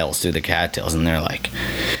 7 miles through the cattails, and they're like,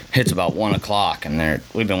 it's about 1 o'clock, and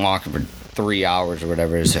we've been walking for 3 hours or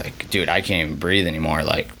whatever. It's like, dude, I can't even breathe anymore.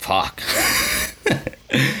 Like, fuck.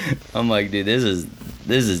 I'm like, dude, this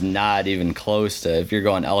is not even close to, if you're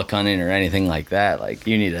going elk hunting or anything like that. Like,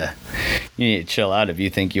 you need to chill out if you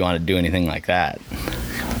think you want to do anything like that.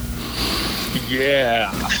 Yeah,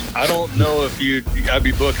 I don't know if I'd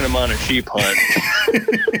be booking them on a sheep hunt.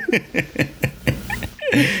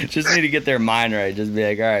 Just need to get their mind right. Just be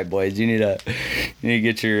like, all right, boys, you need to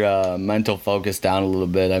get your mental focus down a little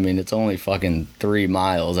bit. I mean, it's only fucking 3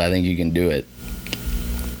 miles. I think you can do it.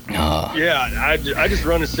 Yeah, I just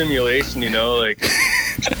run a simulation, like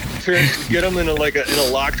get them in a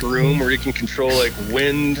locked room where you can control like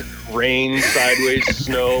wind, rain, sideways,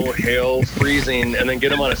 snow, hail, freezing, and then get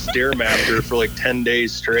them on a Stairmaster for like 10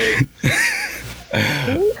 days straight.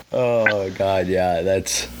 Oh God, yeah,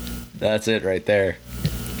 that's it right there.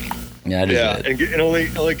 Yeah, it is Yeah, good. and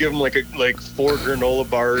only give them like 4 granola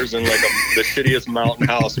bars and like the shittiest mountain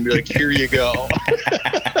house, and be like, here you go.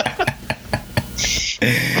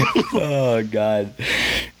 Oh God.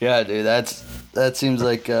 Yeah, dude, that seems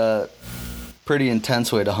like a pretty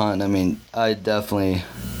intense way to hunt. I mean, I definitely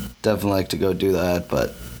like to go do that,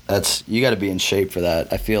 but you got to be in shape for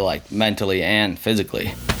that. I feel like mentally and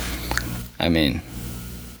physically. I mean,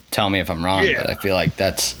 tell me if I'm wrong, Yeah. but I feel like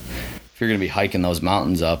if you're gonna be hiking those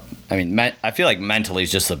mountains up. I mean, I feel like mentally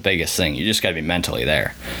is just the biggest thing. You just got to be mentally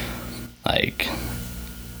there. Like,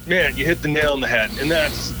 Man, you hit the nail on the head, and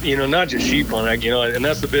that's not just sheep hunting, and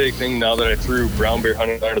that's the big thing. Now that I threw brown bear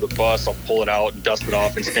hunting under the bus, I'll pull it out and dust it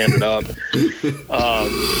off and stand it up.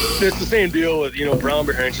 It's the same deal with brown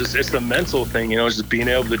bear hunting. It's the mental thing, it's just being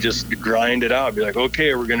able to just grind it out. Be like,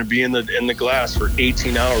 okay, we're going to be in the glass for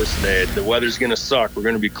 18 hours today. The weather's going to suck. We're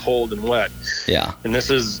going to be cold and wet. yeah, And this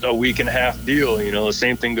is a week and a half deal. The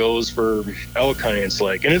same thing goes for elk hunting. It's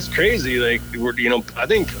like, and it's crazy. Like I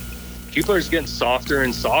think people are just getting softer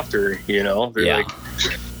and softer, They're Yeah. like,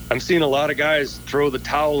 I'm seeing a lot of guys throw the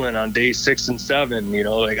towel in on day 6 and 7,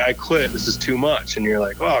 like, I quit, this is too much. And you're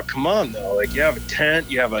like, oh, come on though. Like, you have a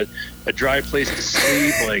tent, you have a dry place to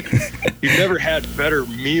sleep. Like, you've never had better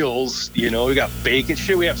meals. We got bacon,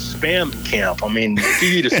 shit. We have Spam in camp. I mean, if you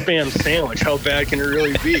eat a Spam sandwich, how bad can it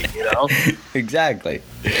really be, exactly.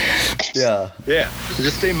 Yeah. Yeah. So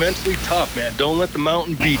just stay mentally tough, man. Don't let the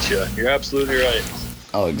mountain beat you. You're absolutely right.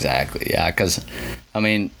 Oh, exactly. Yeah, because, I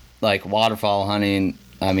mean, like waterfowl hunting,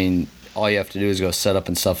 I mean, all you have to do is go set up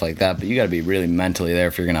and stuff like that, but you got to be really mentally there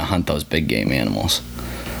if you're going to hunt those big game animals.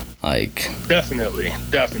 Like... Definitely.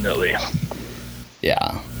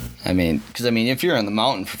 Yeah. I mean, because, if you're in the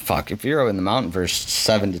mountain if you're in the mountain for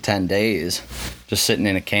 7 to 10 days, just sitting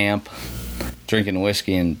in a camp, drinking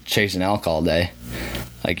whiskey and chasing elk all day,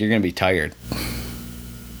 like, you're going to be tired.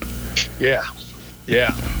 Yeah.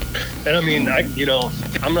 And I mean,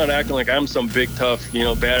 I'm not acting like I'm some big tough,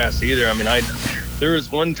 badass either. I mean, there was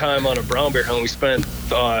one time on a brown bear hunt, we spent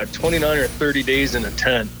 29 or 30 days in a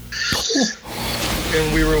tent.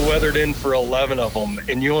 And we were weathered in for 11 of them.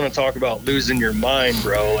 And you want to talk about losing your mind,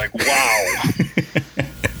 bro. Like, wow.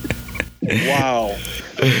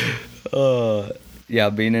 Wow. Yeah,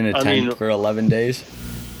 being in a tent for 11 days.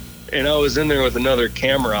 And I was in there with another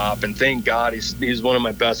camera op, and thank God he's one of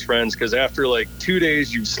my best friends, because after like 2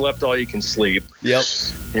 days, you've slept all you can sleep. Yep.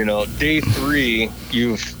 Day 3,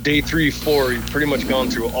 4, you've pretty much gone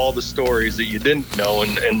through all the stories that you didn't know,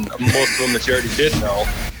 and most of them that you already did know.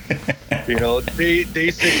 Day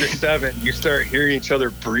 6 or 7, you start hearing each other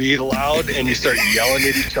breathe loud, and you start yelling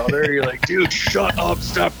at each other. You're like, dude, shut up,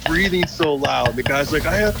 stop breathing so loud. The guy's like,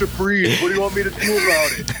 I have to breathe. What do you want me to do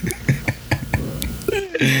about it?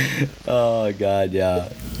 Oh God, yeah.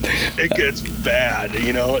 It gets bad,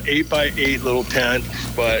 8x8 little tent,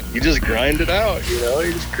 but you just grind it out, you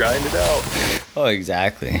just grind it out. Oh,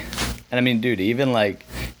 exactly. And I mean, dude, even like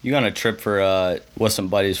you go on a trip for with some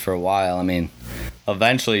buddies for a while, I mean,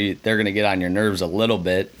 eventually they're gonna get on your nerves a little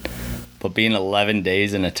bit, but being 11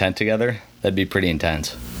 days in a tent together, that'd be pretty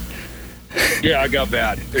intense. Yeah, it got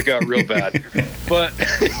bad. It got real bad. But,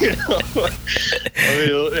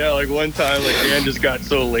 like one time, like, Dan just got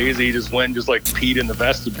so lazy, he just went and just, like, peed in the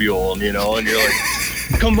vestibule, and you're like,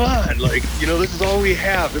 come on, like, this is all we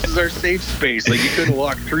have. This is our safe space. Like, you couldn't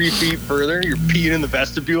walk 3 feet further. You're peeing in the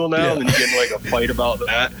vestibule now, Yeah. and then you get in, like, a fight about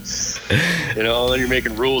that. And then you're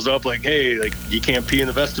making rules up, like, hey, like, you can't pee in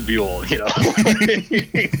the vestibule,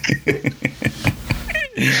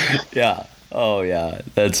 Yeah. Oh, yeah.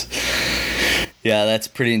 That's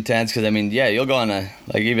pretty intense because, I mean, yeah, you'll go on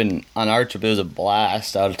even on our trip, it was a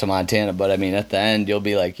blast out to Montana, but, I mean, at the end, you'll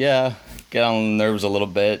be like, yeah, get on the nerves a little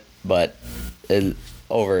bit, but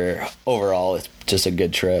overall, it's just a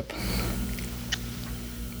good trip.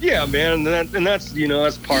 Yeah, man, and that's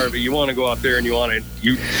that's part of it. You want to go out there and I don't know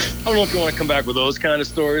if you want to come back with those kind of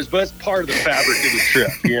stories, but it's part of the fabric of the trip.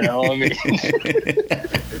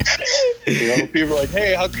 I mean, people are like,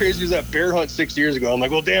 "Hey, how crazy was that bear hunt 6 years ago?" I'm like,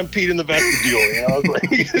 "Well, damn, Pete in the vestibule." I was like,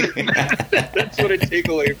 that's what I take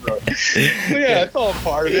away from it. But yeah, it's all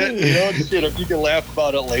part of it. Shit, if you can laugh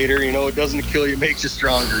about it later, it doesn't kill you, it makes you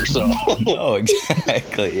stronger. So. Oh,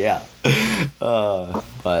 exactly. Yeah.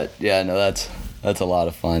 But yeah, no, that's a lot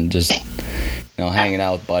of fun. Just hanging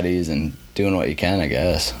out with buddies and doing what you can, I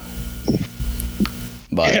guess.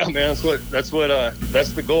 But yeah, man, that's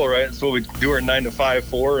the goal, right? That's what we do our 9 to 5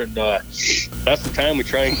 for, and that's the time we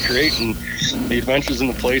try and create and the adventures and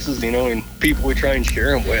the places, and people we try and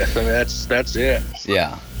share them with. I mean, that's it.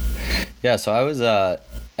 Yeah. So I was.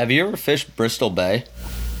 Have you ever fished Bristol Bay?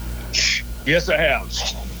 Yes, I have.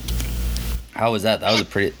 How was that? That was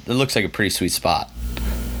it looks like a pretty sweet spot.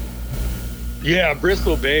 Yeah,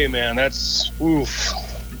 Bristol Bay, man. That's oof,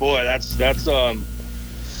 boy. That's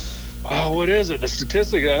oh, what is it? The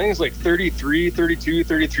statistic, I think it's like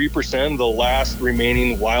 33% of the last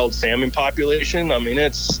remaining wild salmon population. I mean,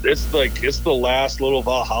 it's the last little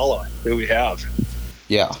Valhalla that we have.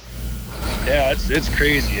 Yeah. Yeah, it's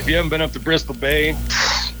crazy. If you haven't been up to Bristol Bay,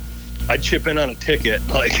 I'd chip in on a ticket.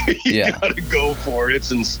 Like, you gotta go for it.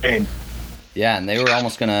 It's insane. Yeah, and they were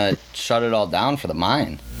almost gonna shut it all down for the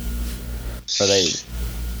mine. So they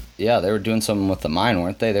were doing something with the mine,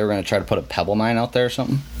 weren't they? They were gonna try to put a pebble mine out there or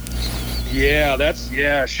something. Yeah,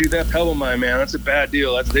 shoot that pebble mine, man. That's a bad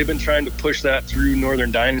deal. They've been trying to push that through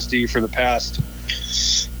Northern Dynasty for the past,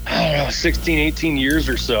 I don't know, 16, 18 years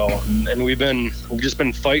or so. And we've just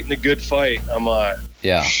been fighting the good fight. I'm a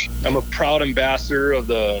proud ambassador of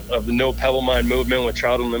the No Pebble Mine movement with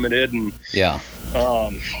Trout Unlimited. And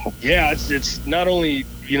it's not only,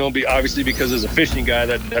 obviously because as a fishing guy,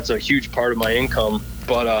 that's a huge part of my income,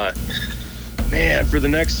 but man, for the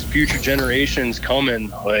next future generations coming,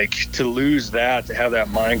 like, to lose that, to have that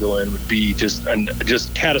mine go in would be just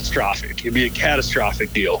catastrophic. It'd be a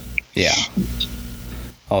catastrophic deal. Yeah.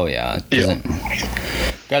 Oh yeah.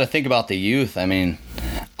 Got to think about the youth. I mean,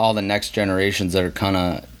 all the next generations that are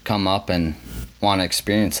gonna come up and want to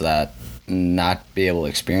experience that, not be able to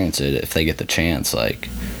experience it if they get the chance. Like,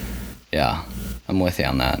 yeah, I'm with you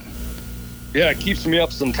on that. Yeah, it keeps me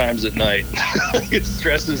up sometimes at night. It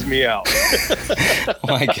stresses me out.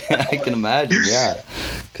 Well, I can imagine, yeah.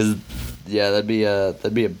 Because, that'd be a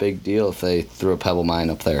big deal if they threw a pebble mine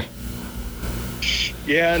up there.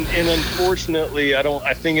 Yeah, and unfortunately,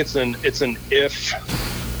 I think it's an if,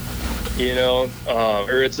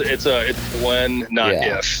 or it's when, not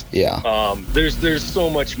if. Yeah. There's so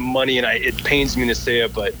much money, and it pains me to say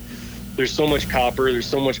it, but there's so much copper, there's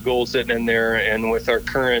so much gold sitting in there, and with our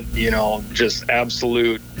current, just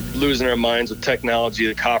absolute losing our minds with technology,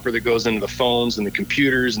 the copper that goes into the phones and the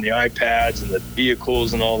computers and the iPads and the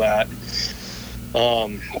vehicles and all that.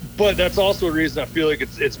 But that's also a reason I feel like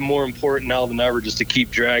it's more important now than ever just to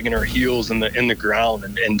keep dragging our heels in the ground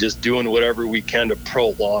and just doing whatever we can to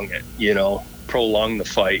prolong it, prolong the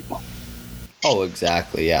fight. Oh,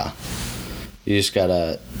 exactly, yeah. You just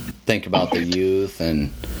gotta think about the youth,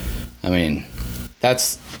 and I mean,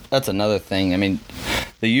 that's another thing. I mean,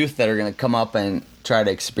 the youth that are gonna come up and try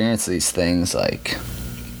to experience these things, like,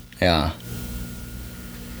 yeah.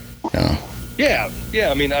 I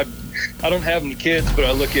mean, I don't have any kids, but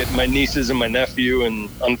I look at my nieces and my nephew, and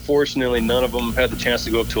unfortunately, none of them had the chance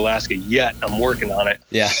to go up to Alaska yet. I'm working on it.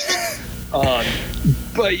 Yeah.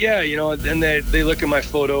 But yeah, and they look at my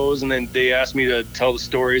photos, and then they ask me to tell the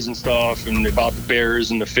stories and stuff, and about the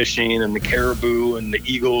bears and the fishing and the caribou and the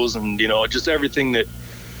eagles, and just everything that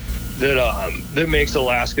makes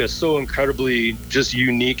Alaska so incredibly just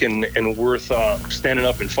unique and worth standing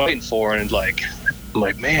up and fighting for. And I'm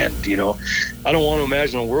like, man, I don't want to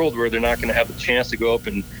imagine a world where they're not going to have the chance to go up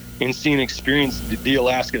and see and experience the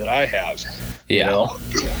Alaska that I have. Yeah.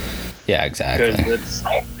 Yeah, exactly.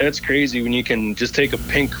 It's crazy when you can just take a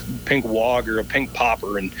pink wog or a pink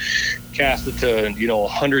popper and cast it to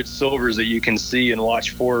 100 silvers that you can see, and watch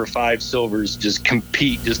 4 or 5 silvers just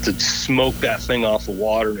compete just to smoke that thing off the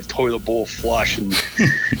water in a toilet bowl flush, and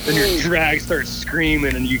then your drag starts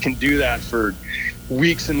screaming, and you can do that for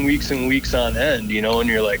weeks and weeks and weeks on end, and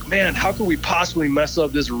you're like, man, how could we possibly mess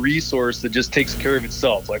up this resource that just takes care of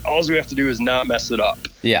itself? Like, all we have to do is not mess it up.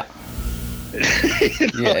 Yeah.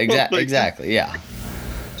 Yeah, exactly. Yeah.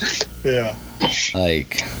 Yeah.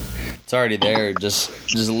 Like, it's already there.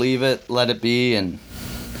 Just leave it, let it be, and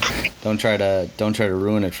don't try to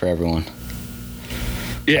ruin it for everyone.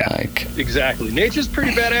 Yeah. Exactly. Nature's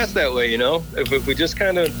pretty badass that way, If we just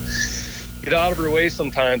kind of get out of her way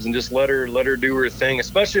sometimes and just let her do her thing,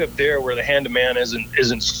 especially up there where the hand of man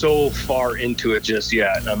isn't so far into it just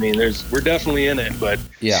yet. I mean, we're definitely in it, but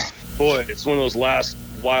yeah, boy, it's one of those last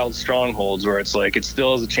wild strongholds where it's like it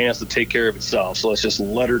still has a chance to take care of itself, so let's just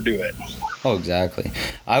let her do it. Oh, exactly.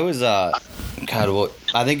 I was I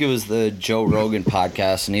think it was the Joe Rogan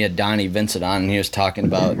podcast, and he had Donnie Vincent on, and he was talking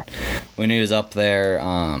about when he was up there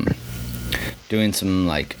doing some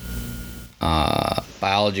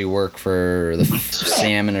biology work for the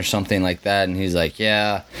salmon or something like that, and he's like,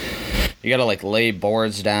 yeah, you gotta lay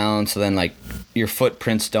boards down so then your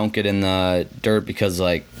footprints don't get in the dirt, because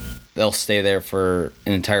they'll stay there for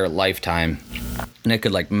an entire lifetime, and it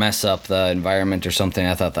could mess up the environment or something.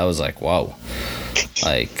 I thought that was whoa,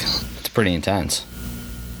 it's pretty intense.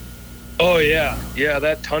 Oh yeah,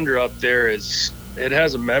 that tundra up there it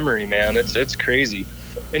has a memory, man. It's crazy.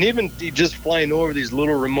 And even just flying over these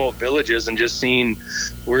little remote villages and just seeing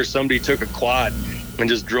where somebody took a quad and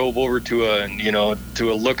just drove over to a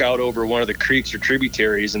lookout over one of the creeks or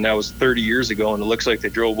tributaries, and that was 30 years ago, and it looks like they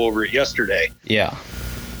drove over it yesterday. Yeah.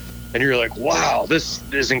 And you're like, wow, this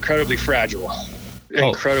is incredibly fragile.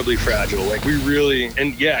 Incredibly fragile. Like, we really,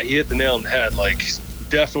 and yeah, he hit the nail on the head. Like,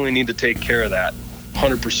 definitely need to take care of that.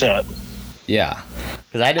 100%. Yeah.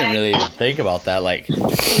 Because I didn't really even think about that. Like,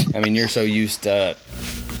 I mean, you're so used to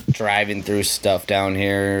driving through stuff down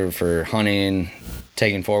here for hunting,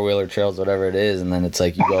 taking four-wheeler trails, whatever it is, and then it's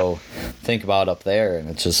like you go think about up there, and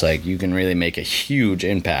it's just like you can really make a huge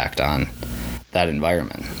impact on that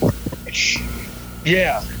environment.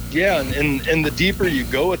 Yeah, and the deeper you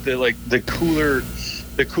go with it, like the cooler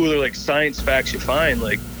like science facts you find.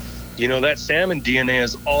 Like, you know, that salmon DNA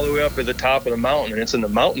is all the way up at the top of the mountain, and it's in the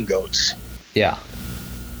mountain goats. Yeah.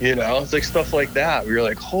 You know, it's like stuff like that. We're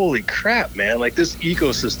like, holy crap, man. Like, this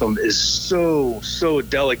ecosystem is so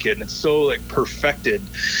delicate, and it's so like perfected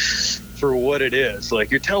for what it is. Like,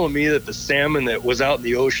 you're telling me that the salmon that was out in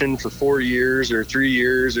the ocean for 4 years or 3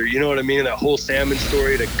 years, or, you know what I mean? That whole salmon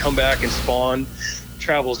story to come back and spawn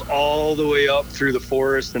travels all the way up through the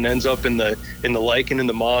forest and ends up in the lichen and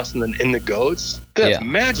the moss and then in the goats. That's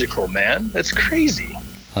magical, man. That's crazy.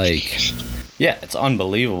 Like, yeah, it's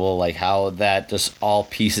unbelievable, like, how that just all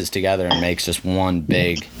pieces together and makes just one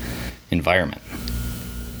big environment.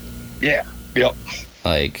 Yeah. Yep.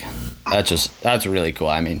 Like, that's really cool.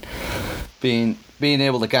 I mean, being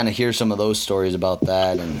able to kind of hear some of those stories about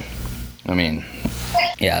that, and I mean,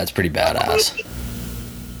 yeah, it's pretty badass.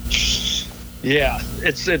 Yeah,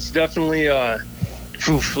 it's definitely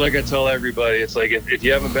like I tell everybody, it's like if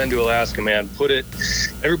you haven't been to Alaska, man,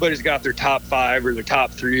 everybody's got their top 5 or their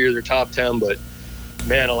top 3 or their top 10, but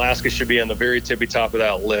man, Alaska should be on the very tippy top of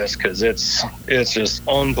that list, because it's just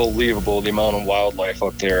unbelievable, the amount of wildlife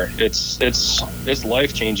up there. It's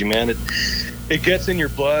life-changing, man. It gets in your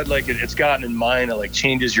blood, like it's gotten in mine. It like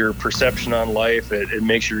changes your perception on life. It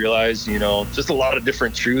makes you realize, you know, just a lot of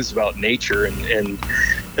different truths about nature, and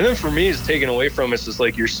then for me, it's taken away from us. It's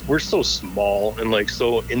like we're so small and like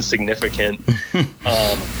so insignificant,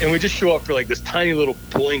 and we just show up for like this tiny little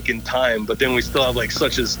blink in time, but then we still have like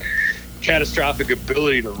such as catastrophic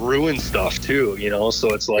ability to ruin stuff too, you know.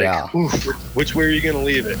 So it's like, which way are you gonna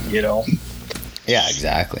leave it, you know? Yeah,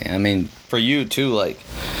 exactly. I mean, for you too, like,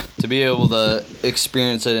 to be able to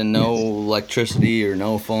experience it and no electricity or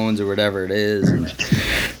no phones or whatever it is, and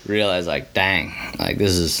realize, like, dang, like,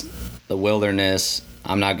 this is the wilderness.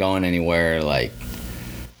 I'm not going anywhere. Like,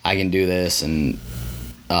 I can do this, and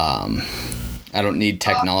I don't need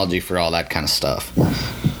technology for all that kind of stuff.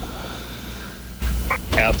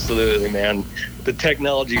 Absolutely, man. The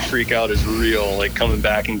technology freak out is real, like coming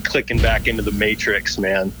back and clicking back into the Matrix,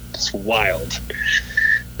 man. It's wild.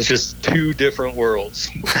 It's just two different worlds.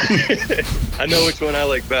 I know which one I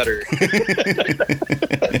like better.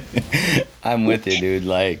 I'm with you, dude.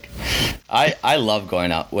 Like, I love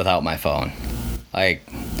going out without my phone. Like,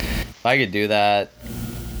 if I could do that,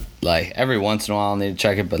 like, every once in a while I'll need to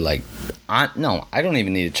check it, but, like, I don't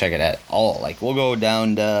even need to check it at all. Like, we'll go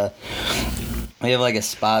down to... We have, like, a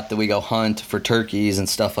spot that we go hunt for turkeys and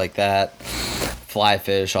stuff like that, fly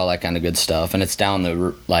fish, all that kind of good stuff. And it's down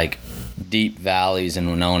the, like, deep valleys in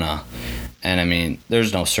Winona. And, I mean,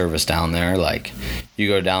 there's no service down there. Like, you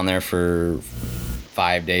go down there for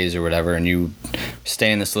 5 days or whatever, and you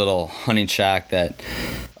stay in this little hunting shack that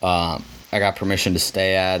I got permission to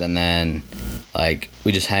stay at. And then, like,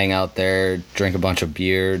 we just hang out there, drink a bunch of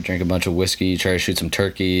beer, drink a bunch of whiskey, try to shoot some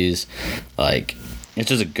turkeys. Like... It's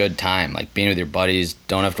just a good time, like being with your buddies,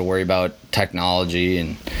 don't have to worry about technology,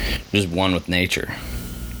 and just one with nature.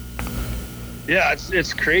 Yeah,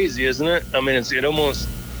 it's crazy, isn't it? I mean, it's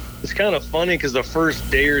kind of funny, because the first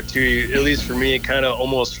day or two, at least for me, it kind of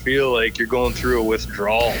almost feel like you're going through a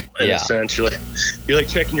withdrawal. Essentially, you're like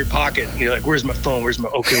checking your pocket, and you're like, "Where's my phone? Where's my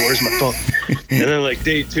phone?" And then like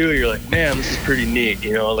day 2, you're like, "Man, this is pretty neat."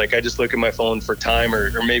 You know, like I just look at my phone for time,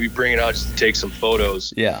 or maybe bring it out just to take some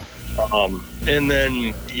photos. Yeah. And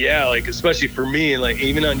then, yeah, like, especially for me, like,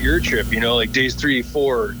 even on your trip, you know, like days 3,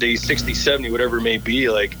 4, days 60, 70, whatever it may be,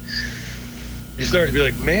 like, you start to be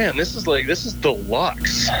like, man, this is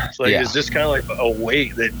deluxe. It's like, it's just kind of like a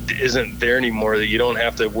weight that isn't there anymore, that you don't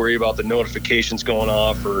have to worry about the notifications going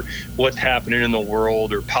off or what's happening in the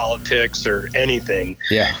world or politics or anything.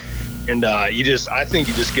 Yeah. And I think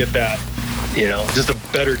you just get that, you know, just a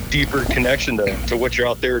better, deeper connection to what you're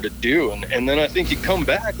out there to do. And then I think you come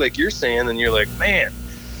back, like you're saying, and you're like, man,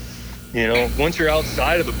 you know, once you're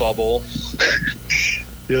outside of the bubble,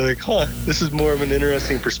 You're like, huh, this is more of an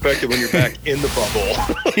interesting perspective when you're back in the bubble.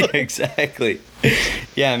 Yeah, exactly.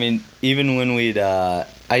 Yeah, I mean, even when I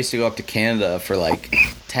used to go up to Canada for like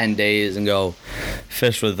 10 days and go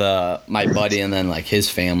fish with my buddy and then like his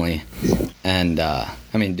family. And I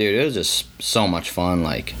mean, dude, it was just so much fun.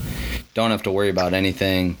 Like, don't have to worry about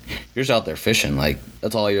anything. You're just out there fishing. Like,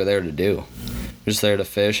 that's all you're there to do. You're just there to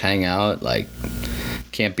fish, hang out. Like,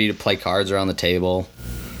 can't beat to play cards around the table.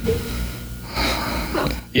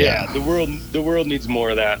 Yeah, the world needs more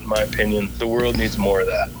of that, in my opinion. The world needs more of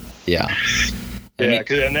that. Yeah. Yeah,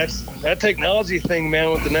 and that technology thing,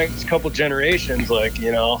 man, with the next couple generations, like,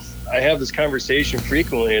 you know, I have this conversation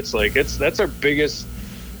frequently. It's like that's our biggest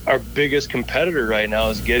competitor right now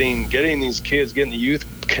is getting these kids, getting the youth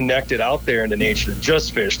connected out there into nature, to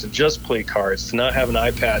just fish, to just play cards, to not have an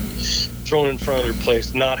iPad thrown in front of their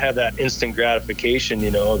place, to not have that instant gratification,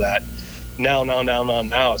 you know, that now.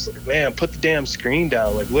 It's like, man, put the damn screen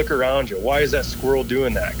down. Like, look around you. Why is that squirrel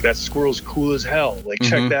doing that? That squirrel's cool as hell. Like,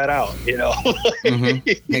 check that out, you know?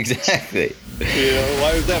 Exactly. You know,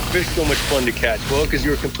 why was that fish so much fun to catch? Well, because you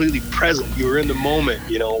were completely present. You were in the moment.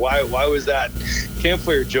 You know, why was that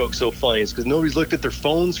campfire joke so funny? It's because nobody's looked at their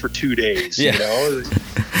phones for 2 days, you know?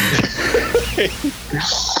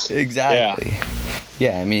 Exactly.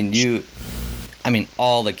 Yeah, I mean,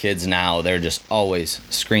 all the kids now, they're just always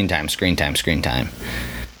screen time.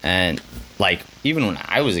 And, like, even when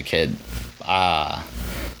I was a kid, my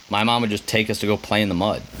mom would just take us to go play in the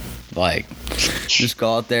mud. Like, just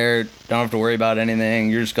go out there, don't have to worry about anything.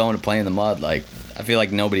 You're just going to play in the mud. Like, I feel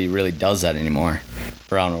like nobody really does that anymore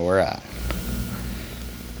around where we're at.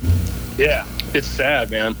 Yeah, it's sad,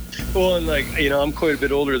 man. Well, and, like, you know, I'm quite a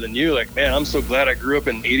bit older than you. Like, man, I'm so glad I grew up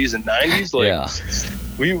in the 80s and 90s. Like, yeah.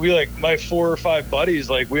 We like my 4 or 5 buddies,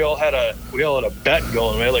 like we all had a bet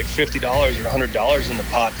going. We had like $50 or $100 in the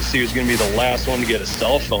pot to see who's gonna be the last one to get a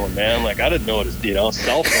cell phone, man. Like, I didn't know what, you know,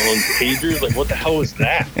 cell phones, pagers, like what the hell was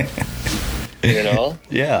that? You know?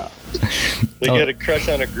 Yeah. Like, you had a crush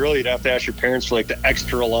on a girl, you'd have to ask your parents for like the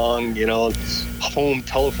extra long, you know, home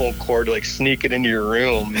telephone cord to like sneak it into your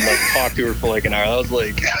room and like talk to her for like an hour. I was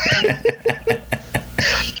like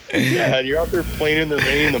yeah, you're out there playing in the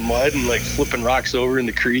rain, the mud, and like flipping rocks over in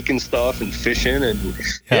the creek and stuff, and fishing. And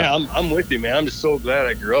yeah, I'm with you, man. I'm just so glad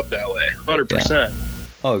I grew up that way, 100%. Yeah.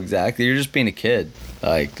 Oh, exactly. You're just being a kid.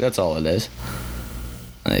 Like, that's all it is.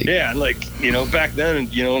 Like, yeah, and like, you know, back then,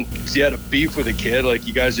 you know, if you had a beef with a kid, like,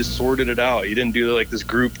 you guys just sorted it out. You didn't do like this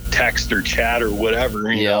group text or chat or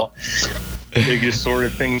whatever, you know. You just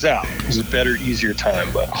sorted things out. It was a better, easier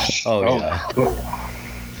time. But yeah.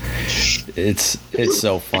 It's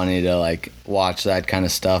so funny to like watch that kind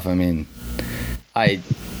of stuff. I mean,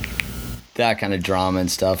 that kind of drama and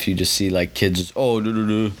stuff, you just see like kids just,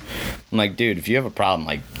 I'm like, dude, if you have a problem,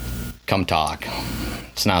 like, come talk.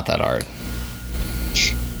 It's not that hard.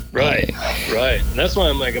 Right. And that's why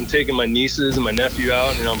I'm taking my nieces and my nephew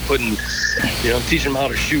out, and I'm putting, you know, I'm teaching them how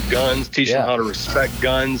to shoot guns, teaching them how to respect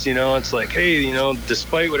guns. You know, it's like, hey, you know,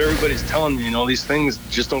 despite what everybody's telling me, you know, these things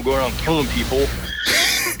just don't go around killing people.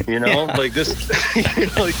 You know, like this, you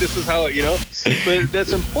know, like this is how, you know, but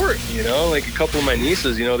that's important, you know, like a couple of my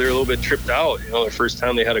nieces, you know, they're a little bit tripped out, you know, the first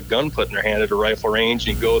time they had a gun put in their hand at a rifle range,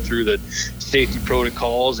 and you go through the safety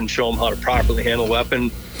protocols and show them how to properly handle a weapon.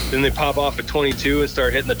 Then they pop off at 22 and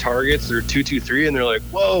start hitting the targets. They're 223 and they're like,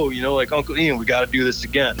 whoa, you know, like, Uncle Ian, we got to do this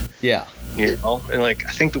again. Yeah. You know, and like,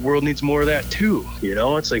 I think the world needs more of that too. You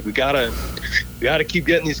know, it's like, we gotta keep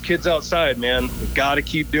getting these kids outside, man. We gotta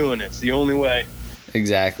keep doing it. It's the only way.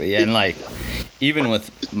 Exactly. And like, even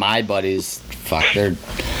with my buddies, they're like,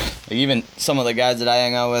 even some of the guys that I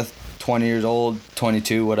hang out with, 20 years old,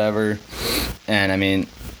 22, whatever. And I mean,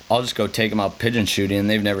 I'll just go take them out pigeon shooting, and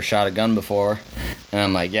they've never shot a gun before. And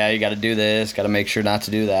I'm like, yeah, you got to do this, got to make sure not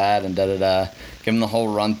to do that, and da-da-da. Give them the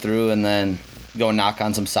whole run through, and then go knock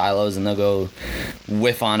on some silos, and they'll go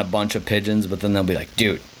whiff on a bunch of pigeons, but then they'll be like,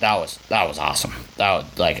 dude, that was awesome. That was,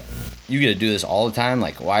 like, you get to do this all the time?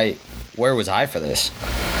 Like, where was I for this?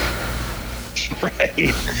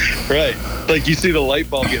 Right. Like, you see the light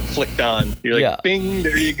bulb get flicked on. You're like, bing,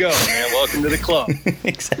 there you go, man. Welcome to the club.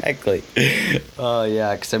 Exactly. Oh,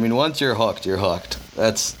 yeah, because, I mean, once you're hooked, you're hooked.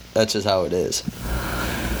 That's just how it is.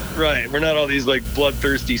 Right. We're not all these, like,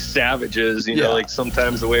 bloodthirsty savages, you know, like,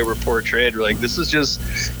 sometimes the way we're portrayed, we're like, this is just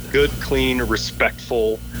good, clean,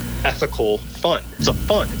 respectful, ethical fun.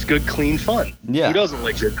 It's good, clean fun. Yeah. Who doesn't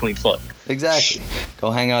like good, clean fun? Exactly.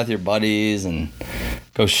 Go hang out with your buddies and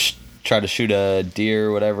go try to shoot a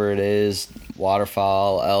deer, whatever it is,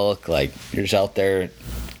 waterfowl, elk. Like, you're just out there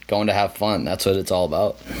going to have fun. That's what it's all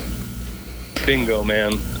about. Bingo,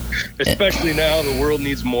 man. Especially now, the world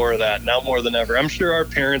needs more of that, now more than ever. I'm sure our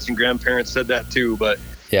parents and grandparents said that too, but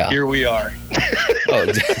here we are. Oh,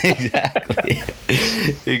 exactly.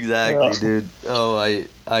 Exactly, dude. Oh, I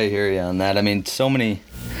hear you on that. I mean, so many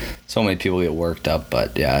people get worked up,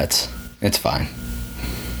 but yeah, it's fine.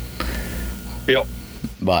 Yep.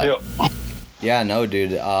 But yeah, no,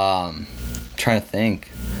 dude. Trying to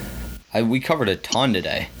think. We covered a ton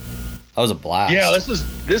today. That was a blast. Yeah,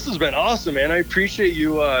 this has been awesome, man. I appreciate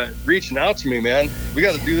you reaching out to me, man. We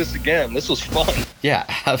got to do this again. This was fun. Yeah,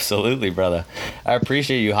 absolutely, brother. I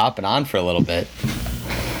appreciate you hopping on for a little bit.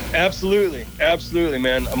 Absolutely,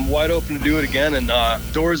 man. I'm wide open to do it again, and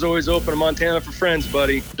doors always open in Montana for friends,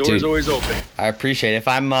 buddy. Doors always open. I appreciate it.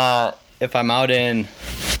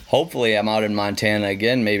 Hopefully I'm out in Montana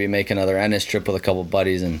again, maybe make another Ennis trip with a couple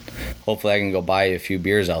buddies, and hopefully I can go buy you a few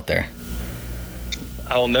beers out there.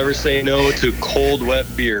 I will never say no to cold, wet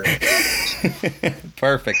beer.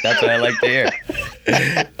 Perfect. That's what I like to hear.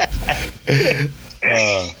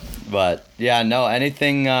 But yeah, no,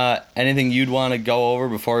 anything you'd want to go over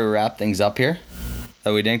before we wrap things up here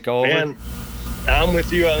that we didn't go over? Man, I'm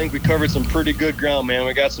with you. I think we covered some pretty good ground, man.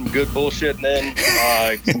 We got some good bullshit in,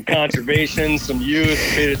 some conservation, some youth,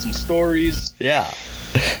 created some stories. Yeah.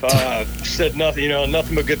 Said nothing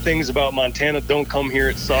but good things about Montana. Don't come here,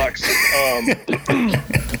 it sucks. I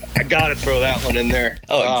gotta throw that one in there.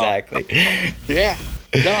 Oh, exactly. Yeah.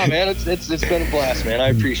 No, man, it's been a blast, man. I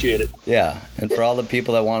appreciate it. Yeah, and for all the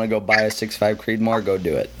people that want to go buy a 6.5 Creedmoor, go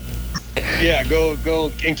do it. Yeah, go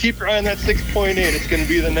and keep your eye on that 6.8. It's going to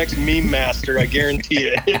be the next meme master, I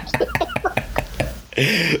guarantee it.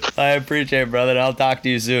 I appreciate it, brother. I'll talk to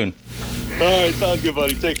you soon. All right, sounds good,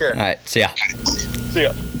 buddy. Take care. All right, see ya. See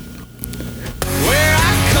ya. Where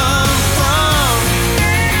I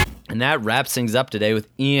come from. And that wraps things up today with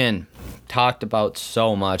Ian. Talked about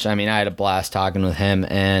so much. I mean, I had a blast talking with him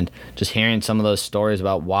and just hearing some of those stories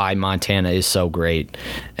about why Montana is so great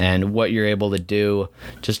and what you're able to do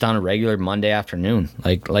just on a regular Monday afternoon.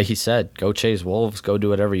 Like he said, go chase wolves, go do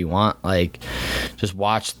whatever you want. Like, just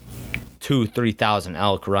watch 2,000-3,000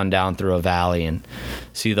 elk run down through a valley and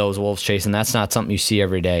see those wolves chasing. That's not something you see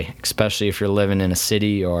every day, especially if you're living in a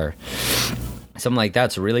city or something like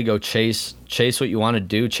that. So really go chase what you want to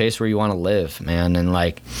do, chase where you want to live, man. And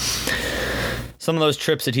like, some of those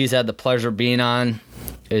trips that he's had the pleasure of being on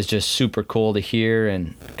is just super cool to hear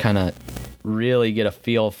and kind of really get a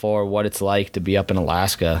feel for what it's like to be up in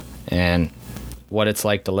Alaska and what it's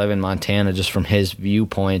like to live in Montana just from his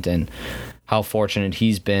viewpoint and how fortunate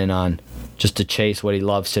he's been on just to chase what he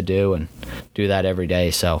loves to do and do that every day.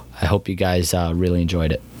 So I hope you guys really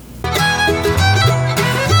enjoyed it.